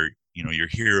guys are, you're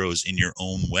heroes in your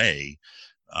own way.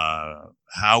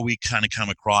 How we kind of come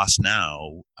across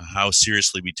now, how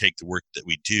seriously we take the work that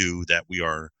we do, that we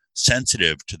are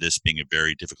sensitive to this being a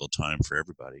very difficult time for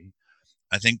everybody.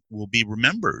 I think will be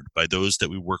remembered by those that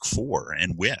we work for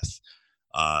and with.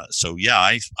 So yeah,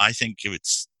 I think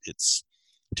it's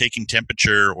taking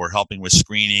temperature or helping with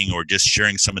screening or just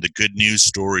sharing some of the good news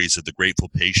stories of the grateful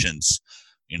patients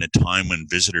in a time when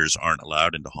visitors aren't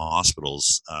allowed into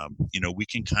hospitals. We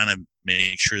can kind of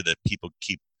make sure that people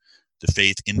keep the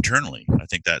faith internally. I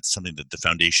think that's something that the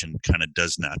foundation kind of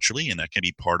does naturally, and that can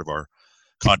be part of our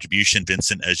contribution,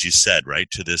 Vincent, as you said, right,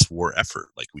 to this war effort.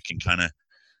 Like we can kind of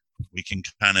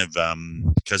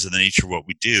because of the nature of what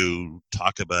we do,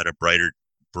 talk about a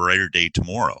brighter day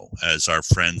tomorrow as our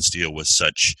friends deal with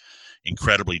such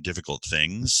incredibly difficult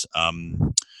things,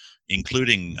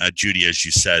 including, Judy, as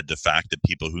you said, the fact that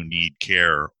people who need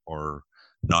care are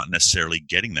not necessarily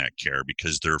getting that care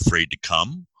because they're afraid to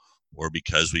come, or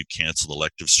because we've canceled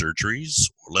elective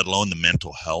surgeries, or let alone the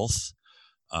mental health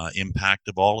impact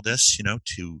of all of this,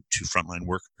 to frontline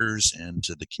workers and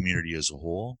to the community as a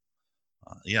whole.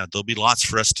 There'll be lots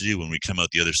for us to do when we come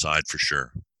out the other side, for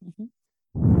sure.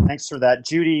 Mm-hmm. Thanks for that,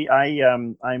 Judy.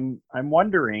 I'm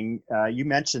wondering. You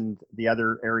mentioned the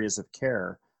other areas of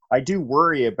care. I do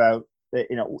worry about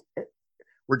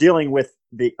we're dealing with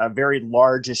a very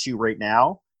large issue right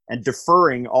now, and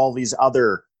deferring all these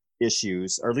other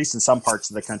issues, or at least in some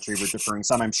parts of the country, we're deferring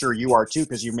some. I'm sure you are too,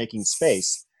 because you're making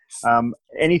space.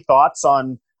 Any thoughts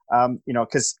on?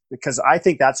 Because I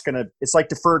think it's like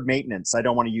deferred maintenance. I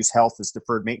don't want to use health as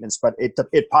deferred maintenance, but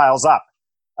it piles up.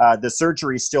 The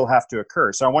surgeries still have to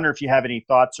occur. So I wonder if you have any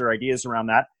thoughts or ideas around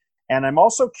that. And I'm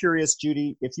also curious,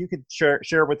 Judy, if you could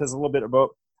share with us a little bit about,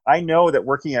 I know that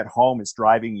working at home is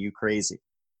driving you crazy.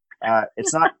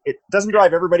 It doesn't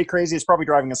drive everybody crazy. It's probably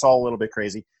driving us all a little bit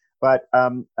crazy. But I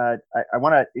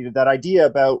want to, that idea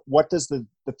about what does the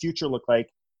future look like?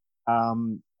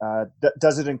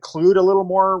 Does it include a little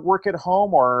more work at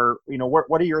home, or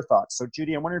what are your thoughts? So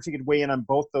Judy, I wonder if you could weigh in on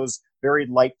both those very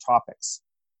light topics.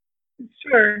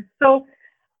 Sure. So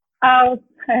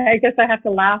I guess I have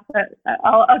to laugh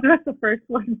I'll address the first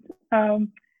one.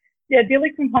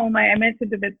 Dealing from home, I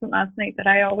mentioned to Vincent last night that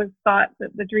I always thought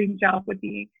that the dream job would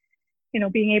be,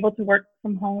 being able to work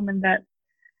from home, and that,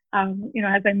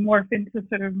 as I morph into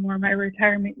sort of more my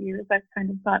retirement years, I've kind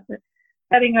of thought that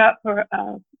setting up for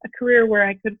a career where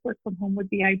I could work from home would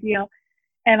be ideal.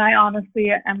 And I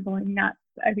honestly am going nuts.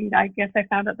 I mean, I guess I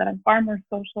found out that I'm far more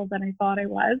social than I thought I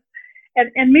was.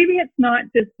 And maybe it's not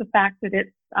just the fact that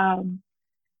it's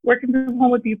working from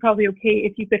home would be probably okay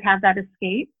if you could have that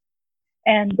escape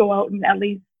and go out and at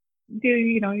least do,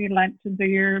 your lunches or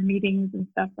your meetings and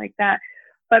stuff like that.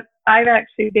 But I've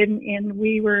actually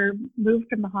we were moved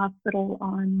from the hospital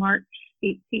on March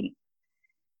 18th.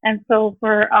 And so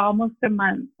for almost a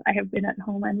month, I have been at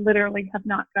home and literally have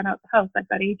not gone out the house. I've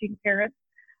got aging parents.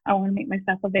 I want to make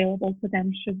myself available to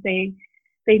them should they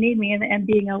need me, and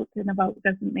being out and about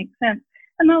doesn't make sense.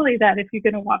 And not only that, if you're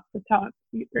going to walk the talk,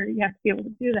 you have to be able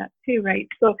to do that too, right?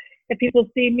 So if people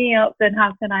see me out, then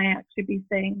how can I actually be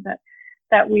saying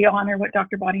that we honor what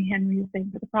Dr. Bonnie Henry is saying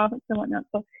for the province and whatnot?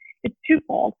 So it's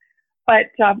twofold. But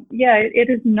it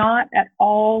is not at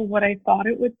all what I thought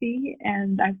it would be.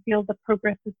 And I feel the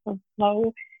progress is so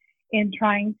slow in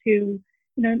trying to,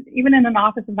 even in an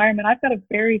office environment, I've got a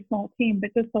very small team, but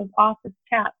just those office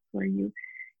chats where you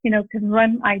can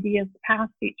run ideas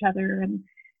past each other.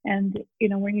 And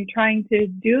when you're trying to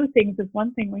do things is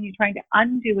one thing. When you're trying to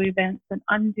undo events and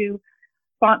undo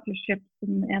sponsorships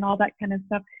and all that kind of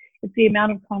stuff, it's the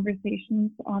amount of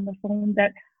conversations on the phone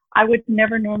that I would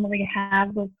never normally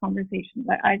have those conversations.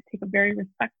 I take a very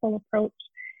respectful approach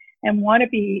and want to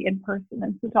be in person.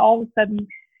 And so to all of a sudden,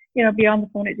 be on the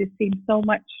phone, it just seems so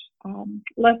much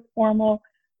less formal,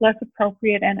 less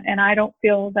appropriate. And I don't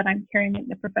feel that I'm carrying it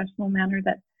in a professional manner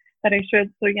that I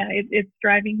should. So yeah, it's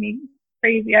driving me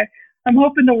crazy. I'm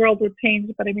hoping the world will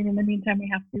change, but I mean, in the meantime, we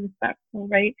have to be respectful,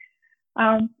 right?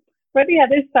 But the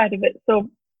other side of it. So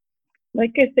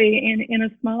like I say, in a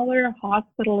smaller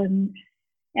hospital and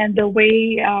the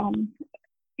way,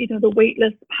 the wait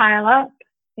lists pile up,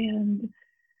 and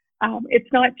it's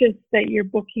not just that you're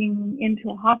booking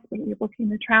into a hospital, you're booking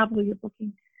the travel, you're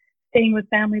booking staying with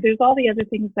family. There's all the other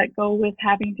things that go with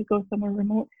having to go somewhere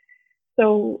remote.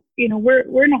 So,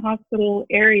 we're in a hospital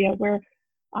area where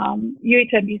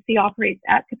UHMBC operates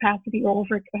at capacity or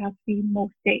over capacity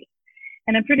most days.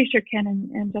 And I'm pretty sure Ken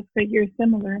and Jessica, you're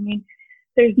similar. I mean,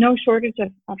 there's no shortage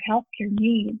of healthcare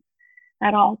needs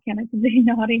at all. Ken, I can see you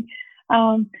nodding.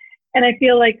 And I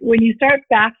feel like when you start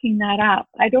backing that up,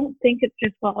 I don't think it's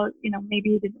just, maybe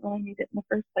you didn't really need it in the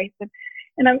first place.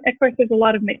 And of course, there's a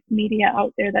lot of mixed media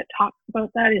out there that talks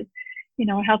about that is,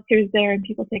 healthcare is there and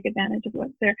people take advantage of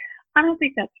what's there. I don't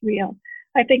think that's real.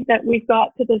 I think that we've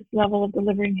got to this level of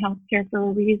delivering healthcare for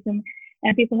a reason.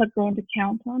 and people have grown to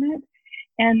count on it.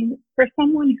 And for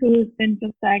someone who's been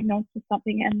just diagnosed with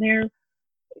something and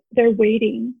they're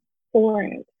waiting for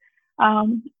it,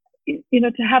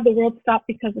 to have the world stop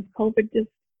because of COVID,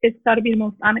 it's got to be the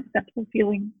most unacceptable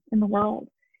feeling in the world.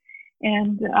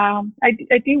 And I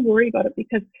do worry about it,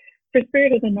 because for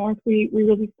Spirit of the North, we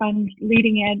really fund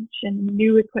leading edge and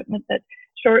new equipment that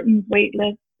shortens wait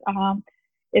lists,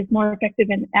 is more effective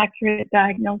in accurate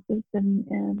diagnosis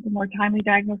and more timely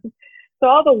diagnosis. So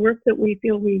all the work that we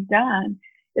feel we've done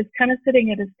is kind of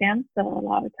sitting at a standstill a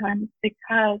lot of times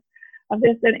because of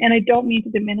this. And I don't mean to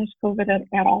diminish COVID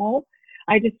at all.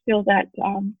 I just feel that,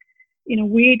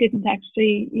 we didn't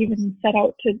actually even set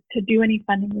out to do any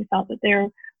funding. We felt that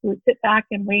we would sit back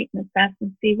and wait and assess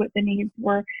and see what the needs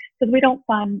were, because we don't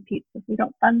fund pizzas. We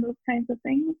don't fund those kinds of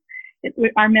things.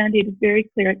 Our mandate is very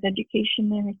clear. It's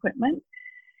education and equipment.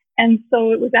 And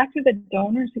so it was actually the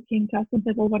donors who came to us and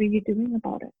said, well, what are you doing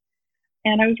about it?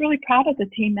 And I was really proud of the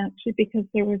team, actually, because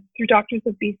there was, through Doctors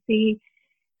of BC,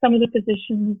 some of the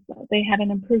physicians, they had an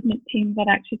improvement team that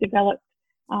actually developed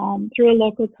through a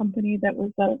local company that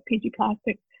was PG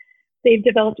Plastics. They've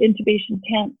developed intubation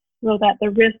tents so that the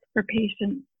risk for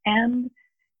patients and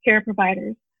care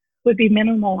providers would be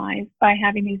minimalized by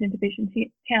having these intubation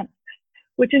tents,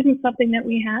 which isn't something that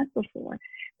we had before.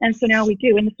 And so now we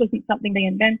do, and this wasn't something they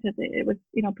invented. It was,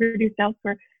 produced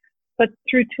elsewhere. But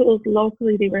through tools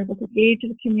locally, they were able to engage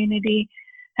the community,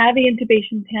 have the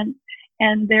intubation tents,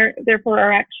 and therefore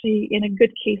are actually in a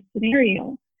good case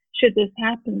scenario should this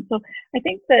happen. So I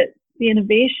think that the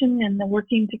innovation and the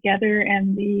working together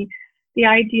and the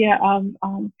idea of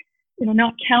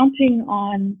not counting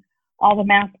on all the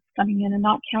masks coming in and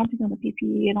not counting on the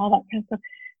PPE and all that kind of stuff,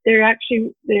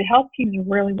 the health teams are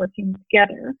really working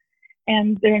together,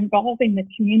 and they're involving the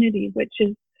community, which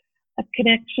is a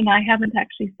connection I haven't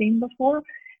actually seen before.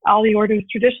 All the orders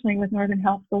traditionally with Northern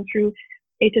Health go through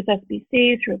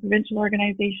HSSBC, through a provincial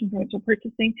organization, provincial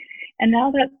purchasing, and now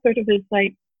that sort of is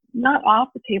like not off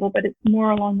the table, but it's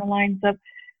more along the lines of,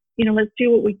 let's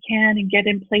do what we can and get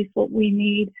in place what we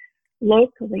need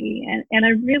locally. And I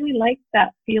really like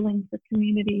that feeling for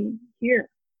community here.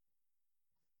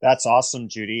 That's awesome,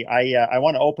 Judy. I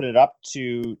want to open it up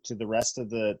to the rest of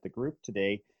the group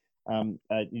today.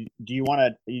 Do you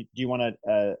want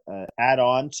to add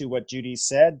on to what Judy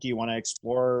said? Do you want to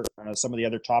explore some of the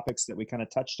other topics that we kind of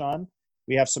touched on?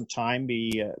 We have some time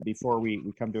before we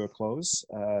come to a close.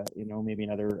 Maybe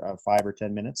another 5 or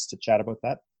 10 minutes to chat about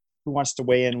that. Who wants to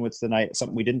weigh in with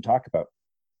something we didn't talk about?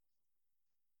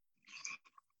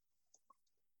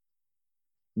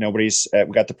 Nobody's.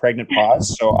 We got the pregnant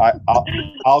pause, so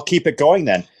I'll keep it going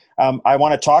then. I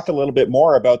want to talk a little bit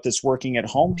more about this working at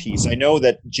home piece. I know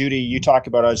that, Judy, you talk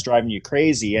about us driving you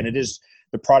crazy, and it is,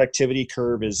 the productivity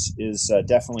curve is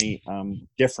definitely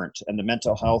different, and the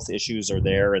mental health issues are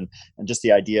there, and just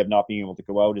the idea of not being able to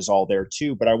go out is all there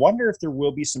too. But I wonder if there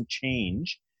will be some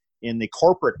change in the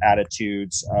corporate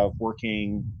attitudes of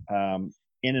working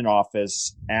in an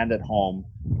office and at home.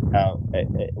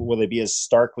 Will they be as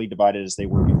starkly divided as they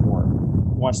were before?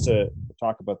 Who wants to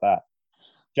talk about that?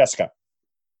 Jessica,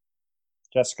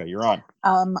 you're on.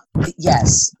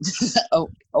 Yes. Oh,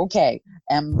 okay.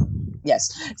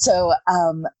 Yes. So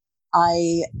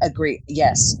I agree.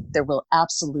 Yes, there will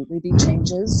absolutely be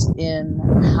changes in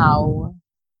how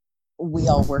we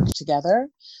all work together.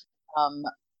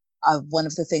 One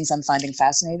of the things I'm finding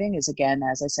fascinating is, again,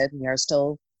 as I said, we are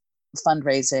still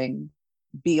fundraising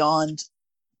beyond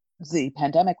the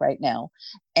pandemic right now.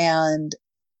 And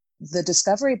the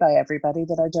discovery by everybody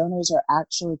that our donors are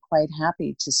actually quite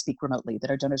happy to speak remotely, that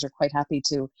our donors are quite happy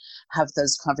to have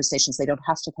those conversations. They don't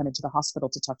have to come into the hospital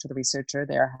to talk to the researcher.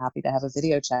 They're happy to have a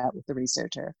video chat with the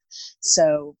researcher.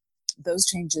 So those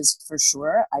changes for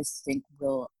sure, I think,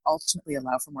 will ultimately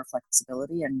allow for more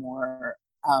flexibility and more,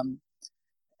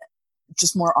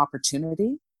 just more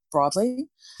opportunity broadly.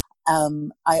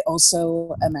 I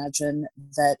also imagine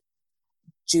that,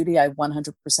 Judy, I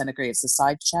 100% agree. It's the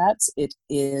side chats. It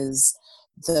is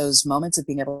those moments of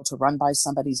being able to run by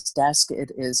somebody's desk.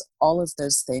 It is all of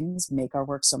those things make our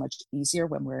work so much easier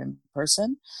when we're in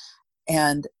person.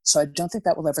 And so I don't think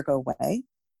that will ever go away.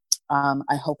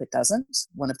 I hope it doesn't.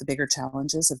 One of the bigger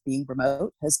challenges of being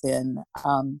remote has been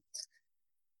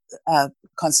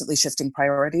constantly shifting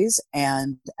priorities.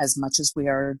 And as much as we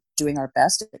are doing our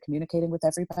best at communicating with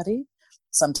everybody,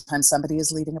 sometimes somebody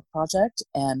is leading a project,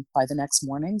 and by the next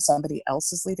morning, somebody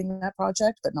else is leading that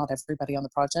project, but not everybody on the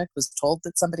project was told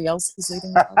that somebody else is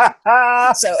leading the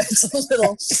project. So it's a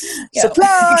little,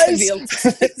 surprise!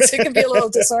 It can be a little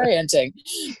disorienting.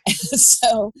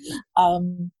 So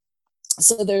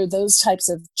So there are those types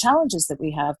of challenges that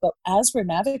we have, but as we're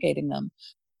navigating them,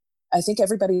 I think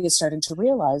everybody is starting to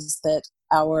realize that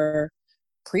our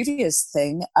previous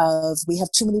thing of we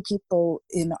have too many people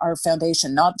in our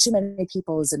foundation, not too many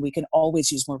people as in we can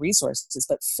always use more resources,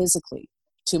 but physically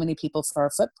too many people for our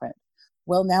footprint.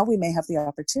 Well, now we may have the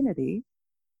opportunity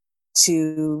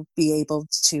to be able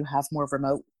to have more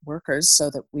remote workers so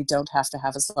that we don't have to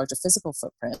have as large a physical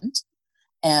footprint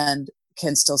and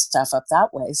can still staff up that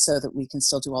way so that we can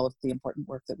still do all of the important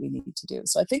work that we need to do.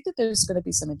 So I think that there's going to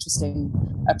be some interesting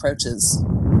approaches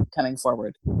coming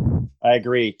forward. I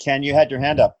agree. Ken, you had your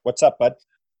hand up. What's up, bud?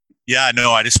 Yeah,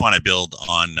 no, I just want to build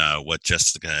on what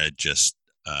Jessica had just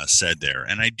said there.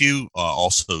 And I do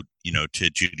also, to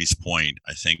Judy's point,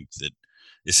 I think that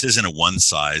this isn't a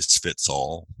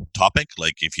one-size-fits-all topic.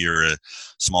 Like if you're a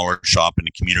smaller shop in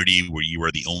a community where you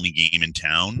are the only game in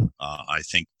town, I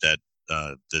think that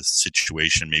the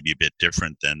situation may be a bit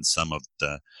different than some of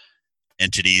the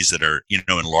entities that are, in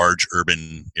large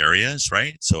urban areas,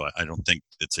 right? So I don't think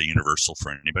it's a universal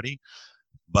for anybody.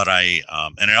 But I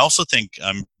also think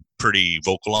I'm pretty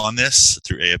vocal on this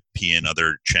through AFP and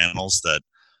other channels that,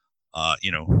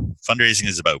 fundraising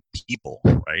is about people,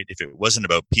 right? If it wasn't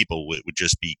about people, it would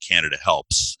just be Canada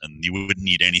Helps, and you wouldn't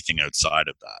need anything outside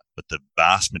of that. But the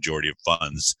vast majority of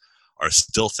funds are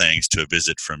still thanks to a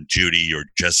visit from Judy or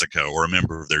Jessica or a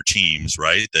member of their teams,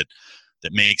 right?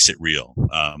 That makes it real.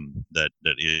 That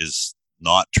is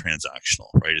not transactional,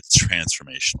 right? It's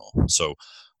transformational. So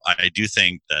I do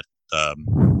think that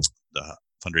the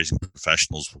fundraising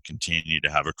professionals will continue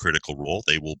to have a critical role.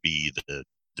 They will be the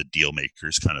deal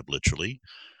makers, kind of literally.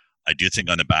 I do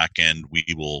think on the back end we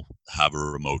will have a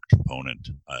remote component.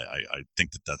 I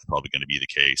think that that's probably going to be the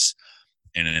case.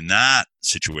 And in that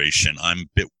situation, I'm a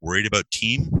bit worried about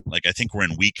team. Like I think we're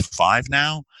in week 5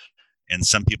 now, and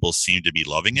some people seem to be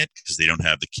loving it because they don't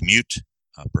have the commute.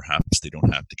 Perhaps they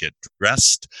don't have to get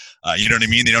dressed. You know what I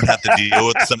mean? They don't have to deal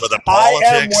with some of the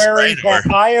politics.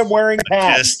 I am wearing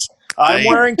pants. I'm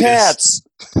wearing pants.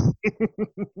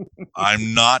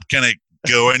 I'm not going to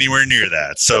go anywhere near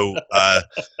that. So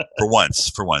for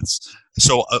once.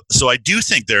 So I do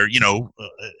think there,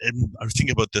 and I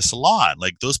think about this a lot,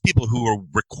 like those people who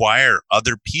require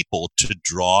other people to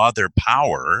draw their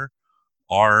power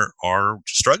are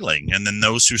struggling. And then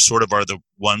those who sort of are the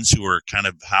ones who are kind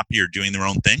of happier doing their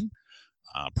own thing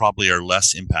probably are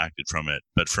less impacted from it.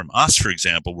 But from us, for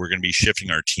example, we're going to be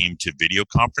shifting our team to video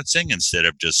conferencing instead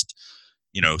of just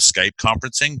Skype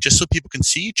conferencing, just so people can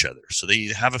see each other. So they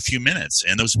have a few minutes,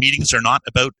 and those meetings are not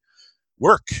about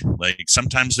work. Like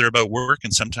sometimes they're about work,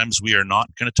 and sometimes we are not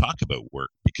going to talk about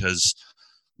work because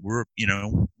we're,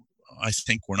 I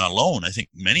think we're not alone. I think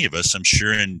many of us, I'm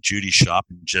sure in Judy's shop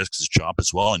and Jessica's shop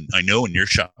as well, and I know in your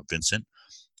shop, Vincent,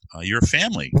 you're a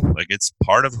family. Like it's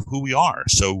part of who we are.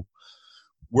 So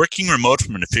working remote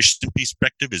from an efficiency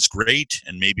perspective is great,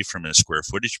 and maybe from a square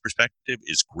footage perspective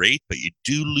is great, but you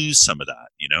do lose some of that,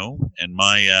 And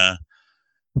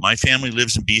my family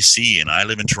lives in BC, and I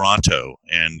live in Toronto,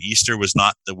 and Easter was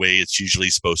not the way it's usually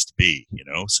supposed to be,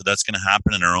 So that's going to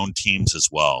happen in our own teams as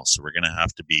well. So we're going to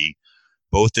have to be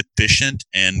both efficient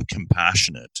and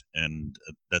compassionate, and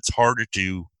that's harder to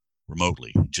do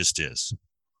remotely. It just is.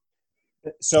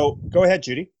 So go ahead,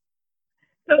 Judy.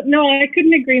 So, no, I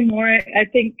couldn't agree more. I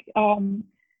think,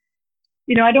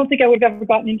 I don't think I would have ever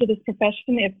gotten into this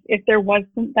profession if there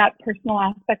wasn't that personal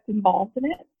aspect involved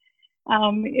in it.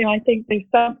 I think there's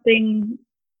something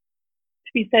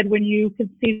to be said when you can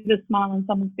see the smile on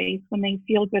someone's face when they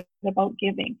feel good about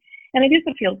giving. And it is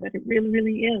a feel good. It really,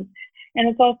 really is. And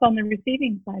it's also on the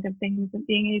receiving side of things and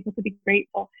being able to be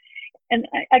grateful. And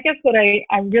I guess what I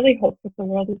really hope with the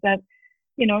world is that,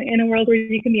 in a world where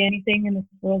you can be anything in this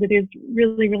world, it is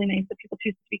really, really nice that people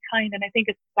choose to be kind. And I think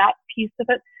it's that piece of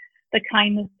it, the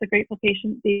kindness, the grateful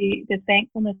patience, the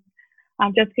thankfulness.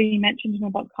 Jessica, you mentioned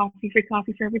about free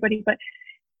coffee for everybody. But,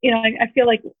 I feel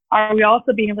like, are we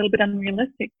also being a little bit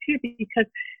unrealistic too? Because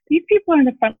these people are in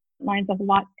the front lines of a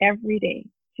lot every day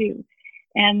too.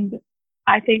 And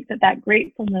I think that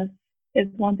gratefulness is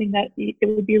one thing that it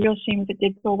would be a real shame if it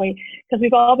did go away, because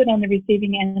we've all been on the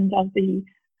receiving end of the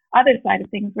other side of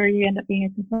things where you end up being a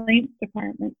complaints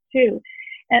department too.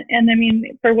 And I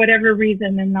mean, for whatever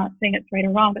reason, and not saying it's right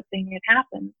or wrong, but saying it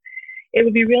happens, it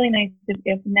would be really nice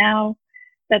if now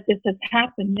that this has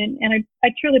happened, and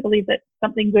I truly believe that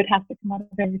something good has to come out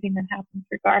of everything that happens,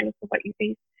 regardless of what you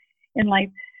face in life,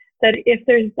 that if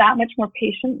there's that much more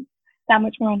patience, that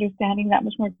much more understanding, that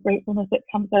much more gratefulness that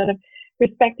comes out of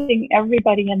respecting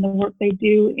everybody and the work they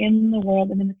do in the world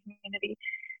and in the community.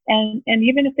 And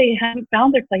even if they haven't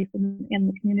found their place in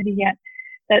the community yet,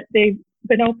 that they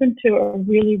been open to a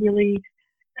really, really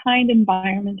kind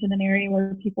environment in an area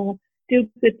where people do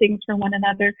good things for one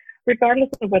another, regardless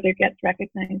of whether it gets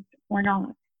recognized or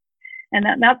not. And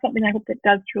that's something I hope that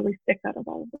does truly stick out of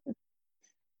all of this.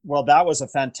 Well, that was a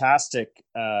fantastic,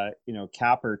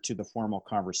 capper to the formal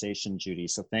conversation, Judy.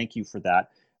 So thank you for that.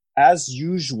 As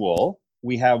usual,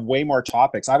 we have way more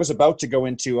topics. I was about to go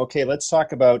into, okay, let's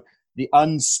talk about the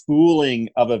unspooling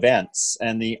of events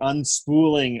and the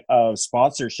unspooling of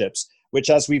sponsorships, which,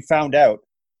 as we found out,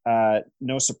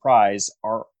 no surprise,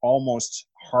 are almost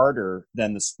harder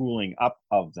than the spooling up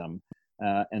of them.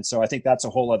 And so I think that's a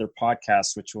whole other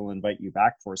podcast, which we'll invite you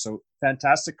back for. So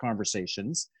fantastic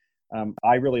conversations.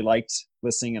 I really liked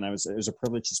listening, and it was a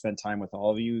privilege to spend time with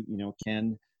all of you,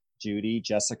 Ken, Judy,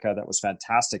 Jessica. That was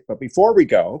fantastic. But before we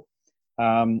go,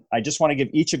 I just want to give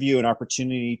each of you an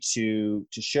opportunity to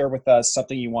share with us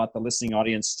something you want the listening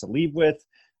audience to leave with.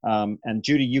 And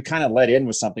Judy, you kind of led in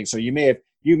with something, so you may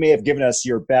have given us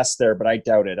your best there, but I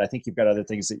doubt it. I think you've got other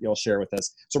things that you'll share with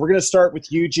us. So we're going to start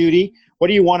with you, Judy. What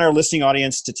do you want our listening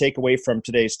audience to take away from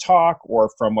today's talk, or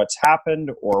from what's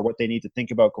happened, or what they need to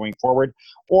think about going forward,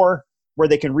 or where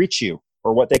they can reach you,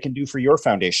 or what they can do for your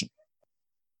foundation?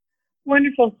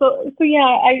 Wonderful. So yeah,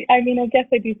 I mean, I guess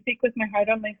I do speak with my heart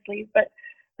on my sleeve, but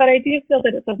I do feel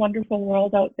that it's a wonderful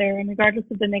world out there, and regardless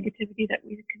of the negativity that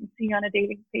we can see on a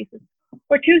daily basis,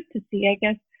 or choose to see, I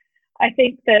guess, I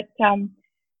think that,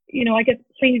 I guess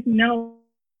please know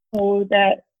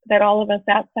that all of us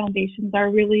at Foundations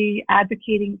are really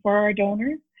advocating for our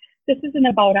donors. This isn't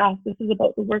about us. This is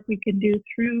about the work we can do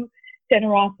through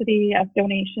generosity of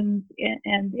donations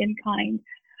and in kind.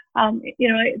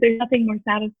 There's nothing more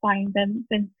satisfying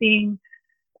than seeing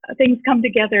things come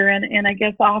together, and I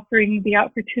guess offering the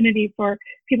opportunity for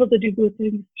people to do good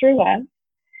things through us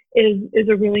is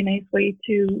a really nice way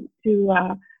to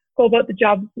go about the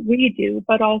jobs we do,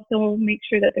 but also make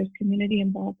sure that there's community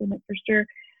involved in it for sure.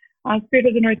 Spirit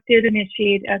of the North did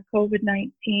initiate a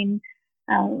COVID-19.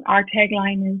 Our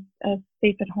tagline is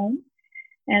safe at home.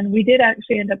 And we did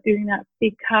actually end up doing that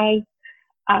because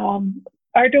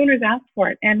our donors asked for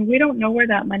it. And we don't know where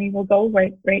that money will go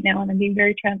right now. And I'm being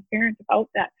very transparent about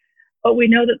that. But we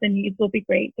know that the needs will be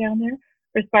great down there.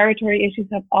 Respiratory issues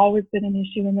have always been an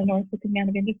issue in the north with the amount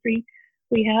of industry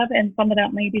we have, and some of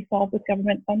that may be solved with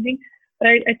government funding. But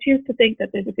I choose to think that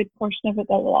there's a good portion of it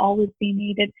that will always be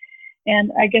needed.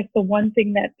 And I guess the one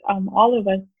thing that all of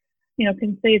us,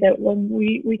 can say that when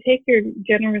we take your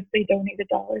generously donated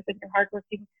dollars and your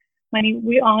hardworking money,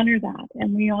 we honor that,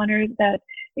 and we honor that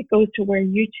it goes to where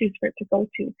you choose for it to go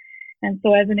to. And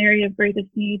so as an area of greatest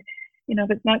need,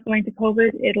 if it's not going to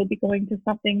COVID, it'll be going to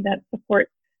something that supports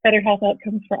better health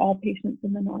outcomes for all patients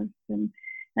in the north. And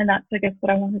that's, I guess,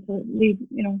 what I wanted to leave,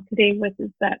 today with, is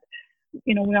that,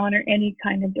 we honor any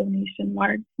kind of donation,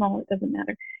 large, small, it doesn't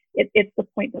matter. It's the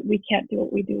point that we can't do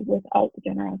what we do without the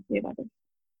generosity of others.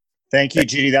 Thank you,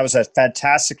 Judy. That was a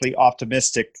fantastically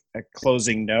optimistic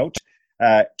closing note.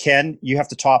 Ken, you have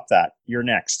to top that. You're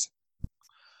next.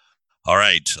 All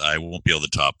right. I won't be able to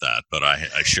top that, but I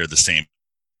share the same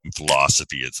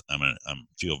philosophy. I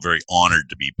feel very honored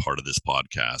to be part of this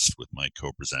podcast with my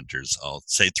co-presenters. I'll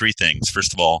say three things.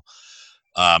 First of all,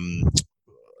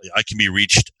 I can be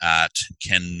reached at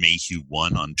Ken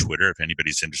Mayhew1 on Twitter if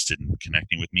anybody's interested in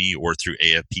connecting with me, or through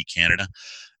AFP Canada.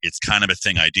 It's kind of a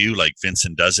thing I do, like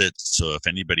Vincent does it. So if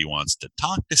anybody wants to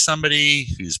talk to somebody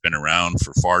who's been around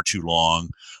for far too long,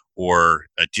 or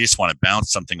just want to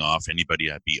bounce something off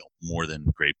anybody, I'd be more than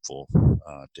grateful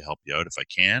to help you out if I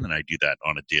can. And I do that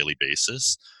on a daily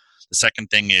basis. The second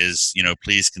thing is,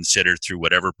 please consider, through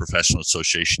whatever professional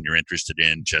association you're interested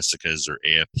in, Jessica's or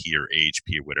AFP or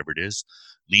AHP or whatever it is,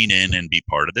 lean in and be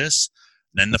part of this.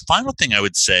 And then the final thing I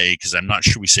would say, because I'm not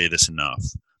sure we say this enough,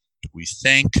 we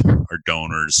thank our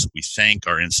donors, we thank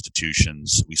our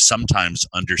institutions, we sometimes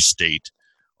understate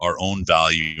our own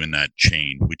value in that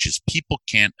chain, which is people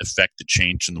can't affect the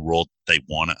change in the world they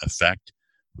want to affect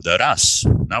without us,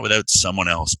 not without someone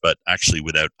else, but actually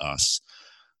without us.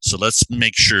 So let's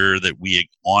make sure that we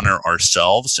honor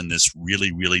ourselves in this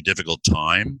really, really difficult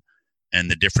time, and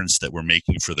the difference that we're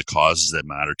making for the causes that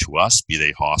matter to us, be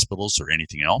they hospitals or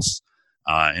anything else,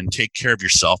 and take care of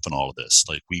yourself in all of this.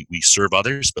 Like we serve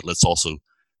others, but let's also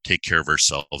take care of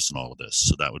ourselves in all of this.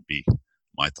 So that would be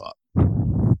my thought.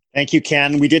 Thank you,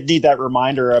 Ken. We did need that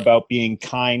reminder about being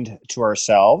kind to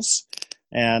ourselves,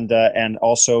 and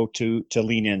also to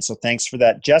lean in. So thanks for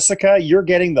that. Jessica, you're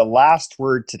getting the last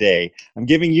word today. I'm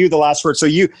giving you the last word. So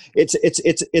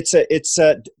it's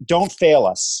don't fail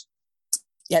us.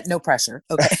 Yeah, no pressure.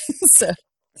 Okay.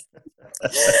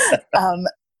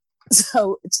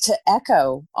 So to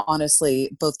echo, honestly,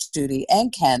 both Judy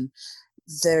and Ken,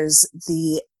 there's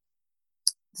the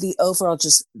overall,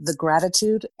 just the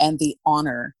gratitude and the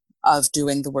honor of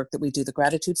doing the work that we do, the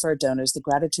gratitude for our donors, the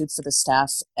gratitude for the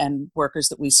staff and workers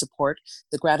that we support,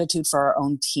 the gratitude for our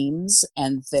own teams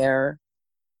and their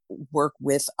work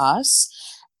with us.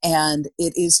 And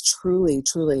it is truly,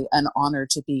 truly an honor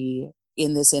to be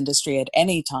in this industry at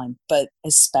any time, but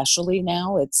especially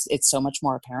now, it's so much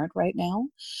more apparent right now.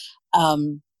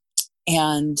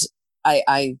 And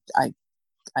I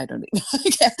don't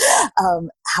even,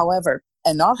 however,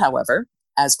 and not however,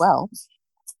 as well,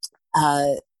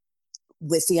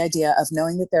 with the idea of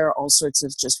knowing that there are all sorts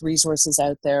of just resources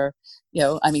out there.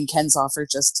 Ken's offered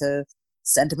just to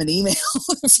send him an email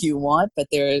if you want, but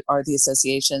there are the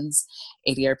associations,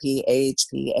 ADRP,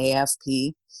 AHP,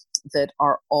 AFP, that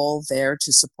are all there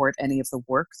to support any of the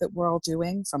work that we're all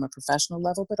doing from a professional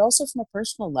level, but also from a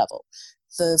personal level.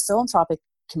 The philanthropic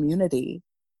community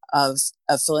of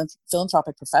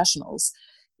philanthropic professionals,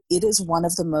 it is one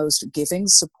of the most giving,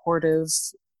 supportive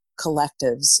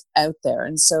collectives out there.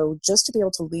 And so just to be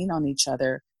able to lean on each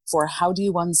other for how do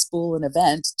you unspool an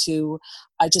event to,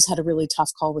 I just had a really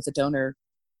tough call with a donor,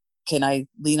 can I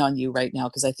lean on you right now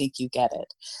because I think you get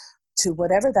it, to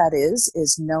whatever that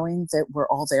is knowing that we're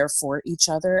all there for each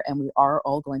other and we are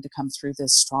all going to come through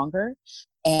this stronger,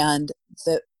 and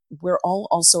that we're all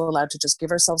also allowed to just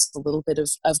give ourselves a little bit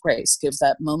of grace, give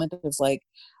that moment of like,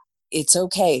 it's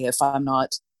okay if I'm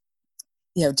not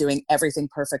doing everything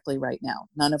perfectly right now.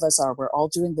 None of us are. We're all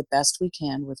doing the best we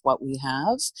can with what we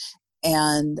have.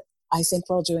 And I think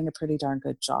we're all doing a pretty darn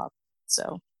good job.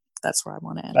 So that's where I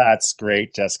want to end. That's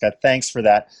great, Jessica. Thanks for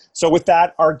that. So with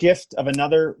that, our gift of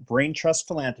another Brain Trust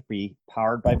Philanthropy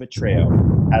powered by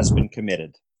Vitreo has been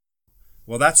committed.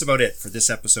 Well, that's about it for this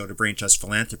episode of Brain Trust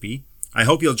Philanthropy. I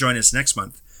hope you'll join us next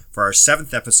month for our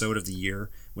 7th episode of the year,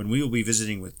 when we will be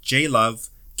visiting with Jay Love,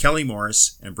 Kelly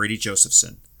Morris, and Brady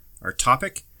Josephson. Our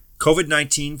topic,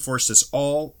 COVID-19 forced us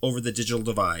all over the digital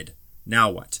divide. Now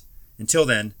what? Until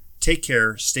then, take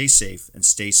care, stay safe, and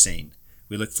stay sane.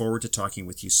 We look forward to talking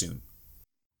with you soon.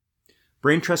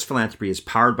 Brain Trust Philanthropy is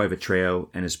powered by Vitreo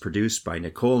and is produced by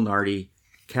Nicole Nardi,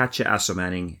 Katja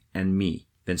Asselmanning, and me,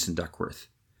 Vincent Duckworth.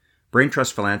 Brain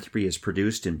Trust Philanthropy is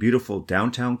produced in beautiful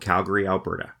downtown Calgary,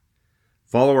 Alberta.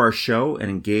 Follow our show and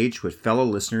engage with fellow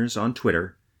listeners on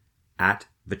Twitter at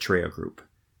Vitreo Group.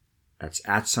 That's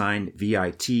 @VITREO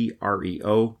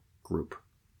Group.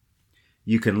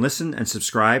 You can listen and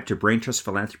subscribe to Brain Trust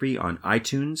Philanthropy on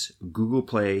iTunes, Google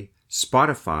Play,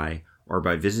 Spotify, or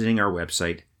by visiting our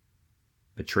website,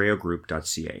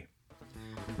 vitreogroup.ca.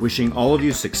 Wishing all of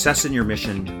you success in your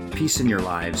mission, peace in your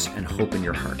lives, and hope in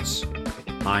your hearts.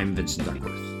 I'm Vincent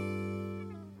Duckworth.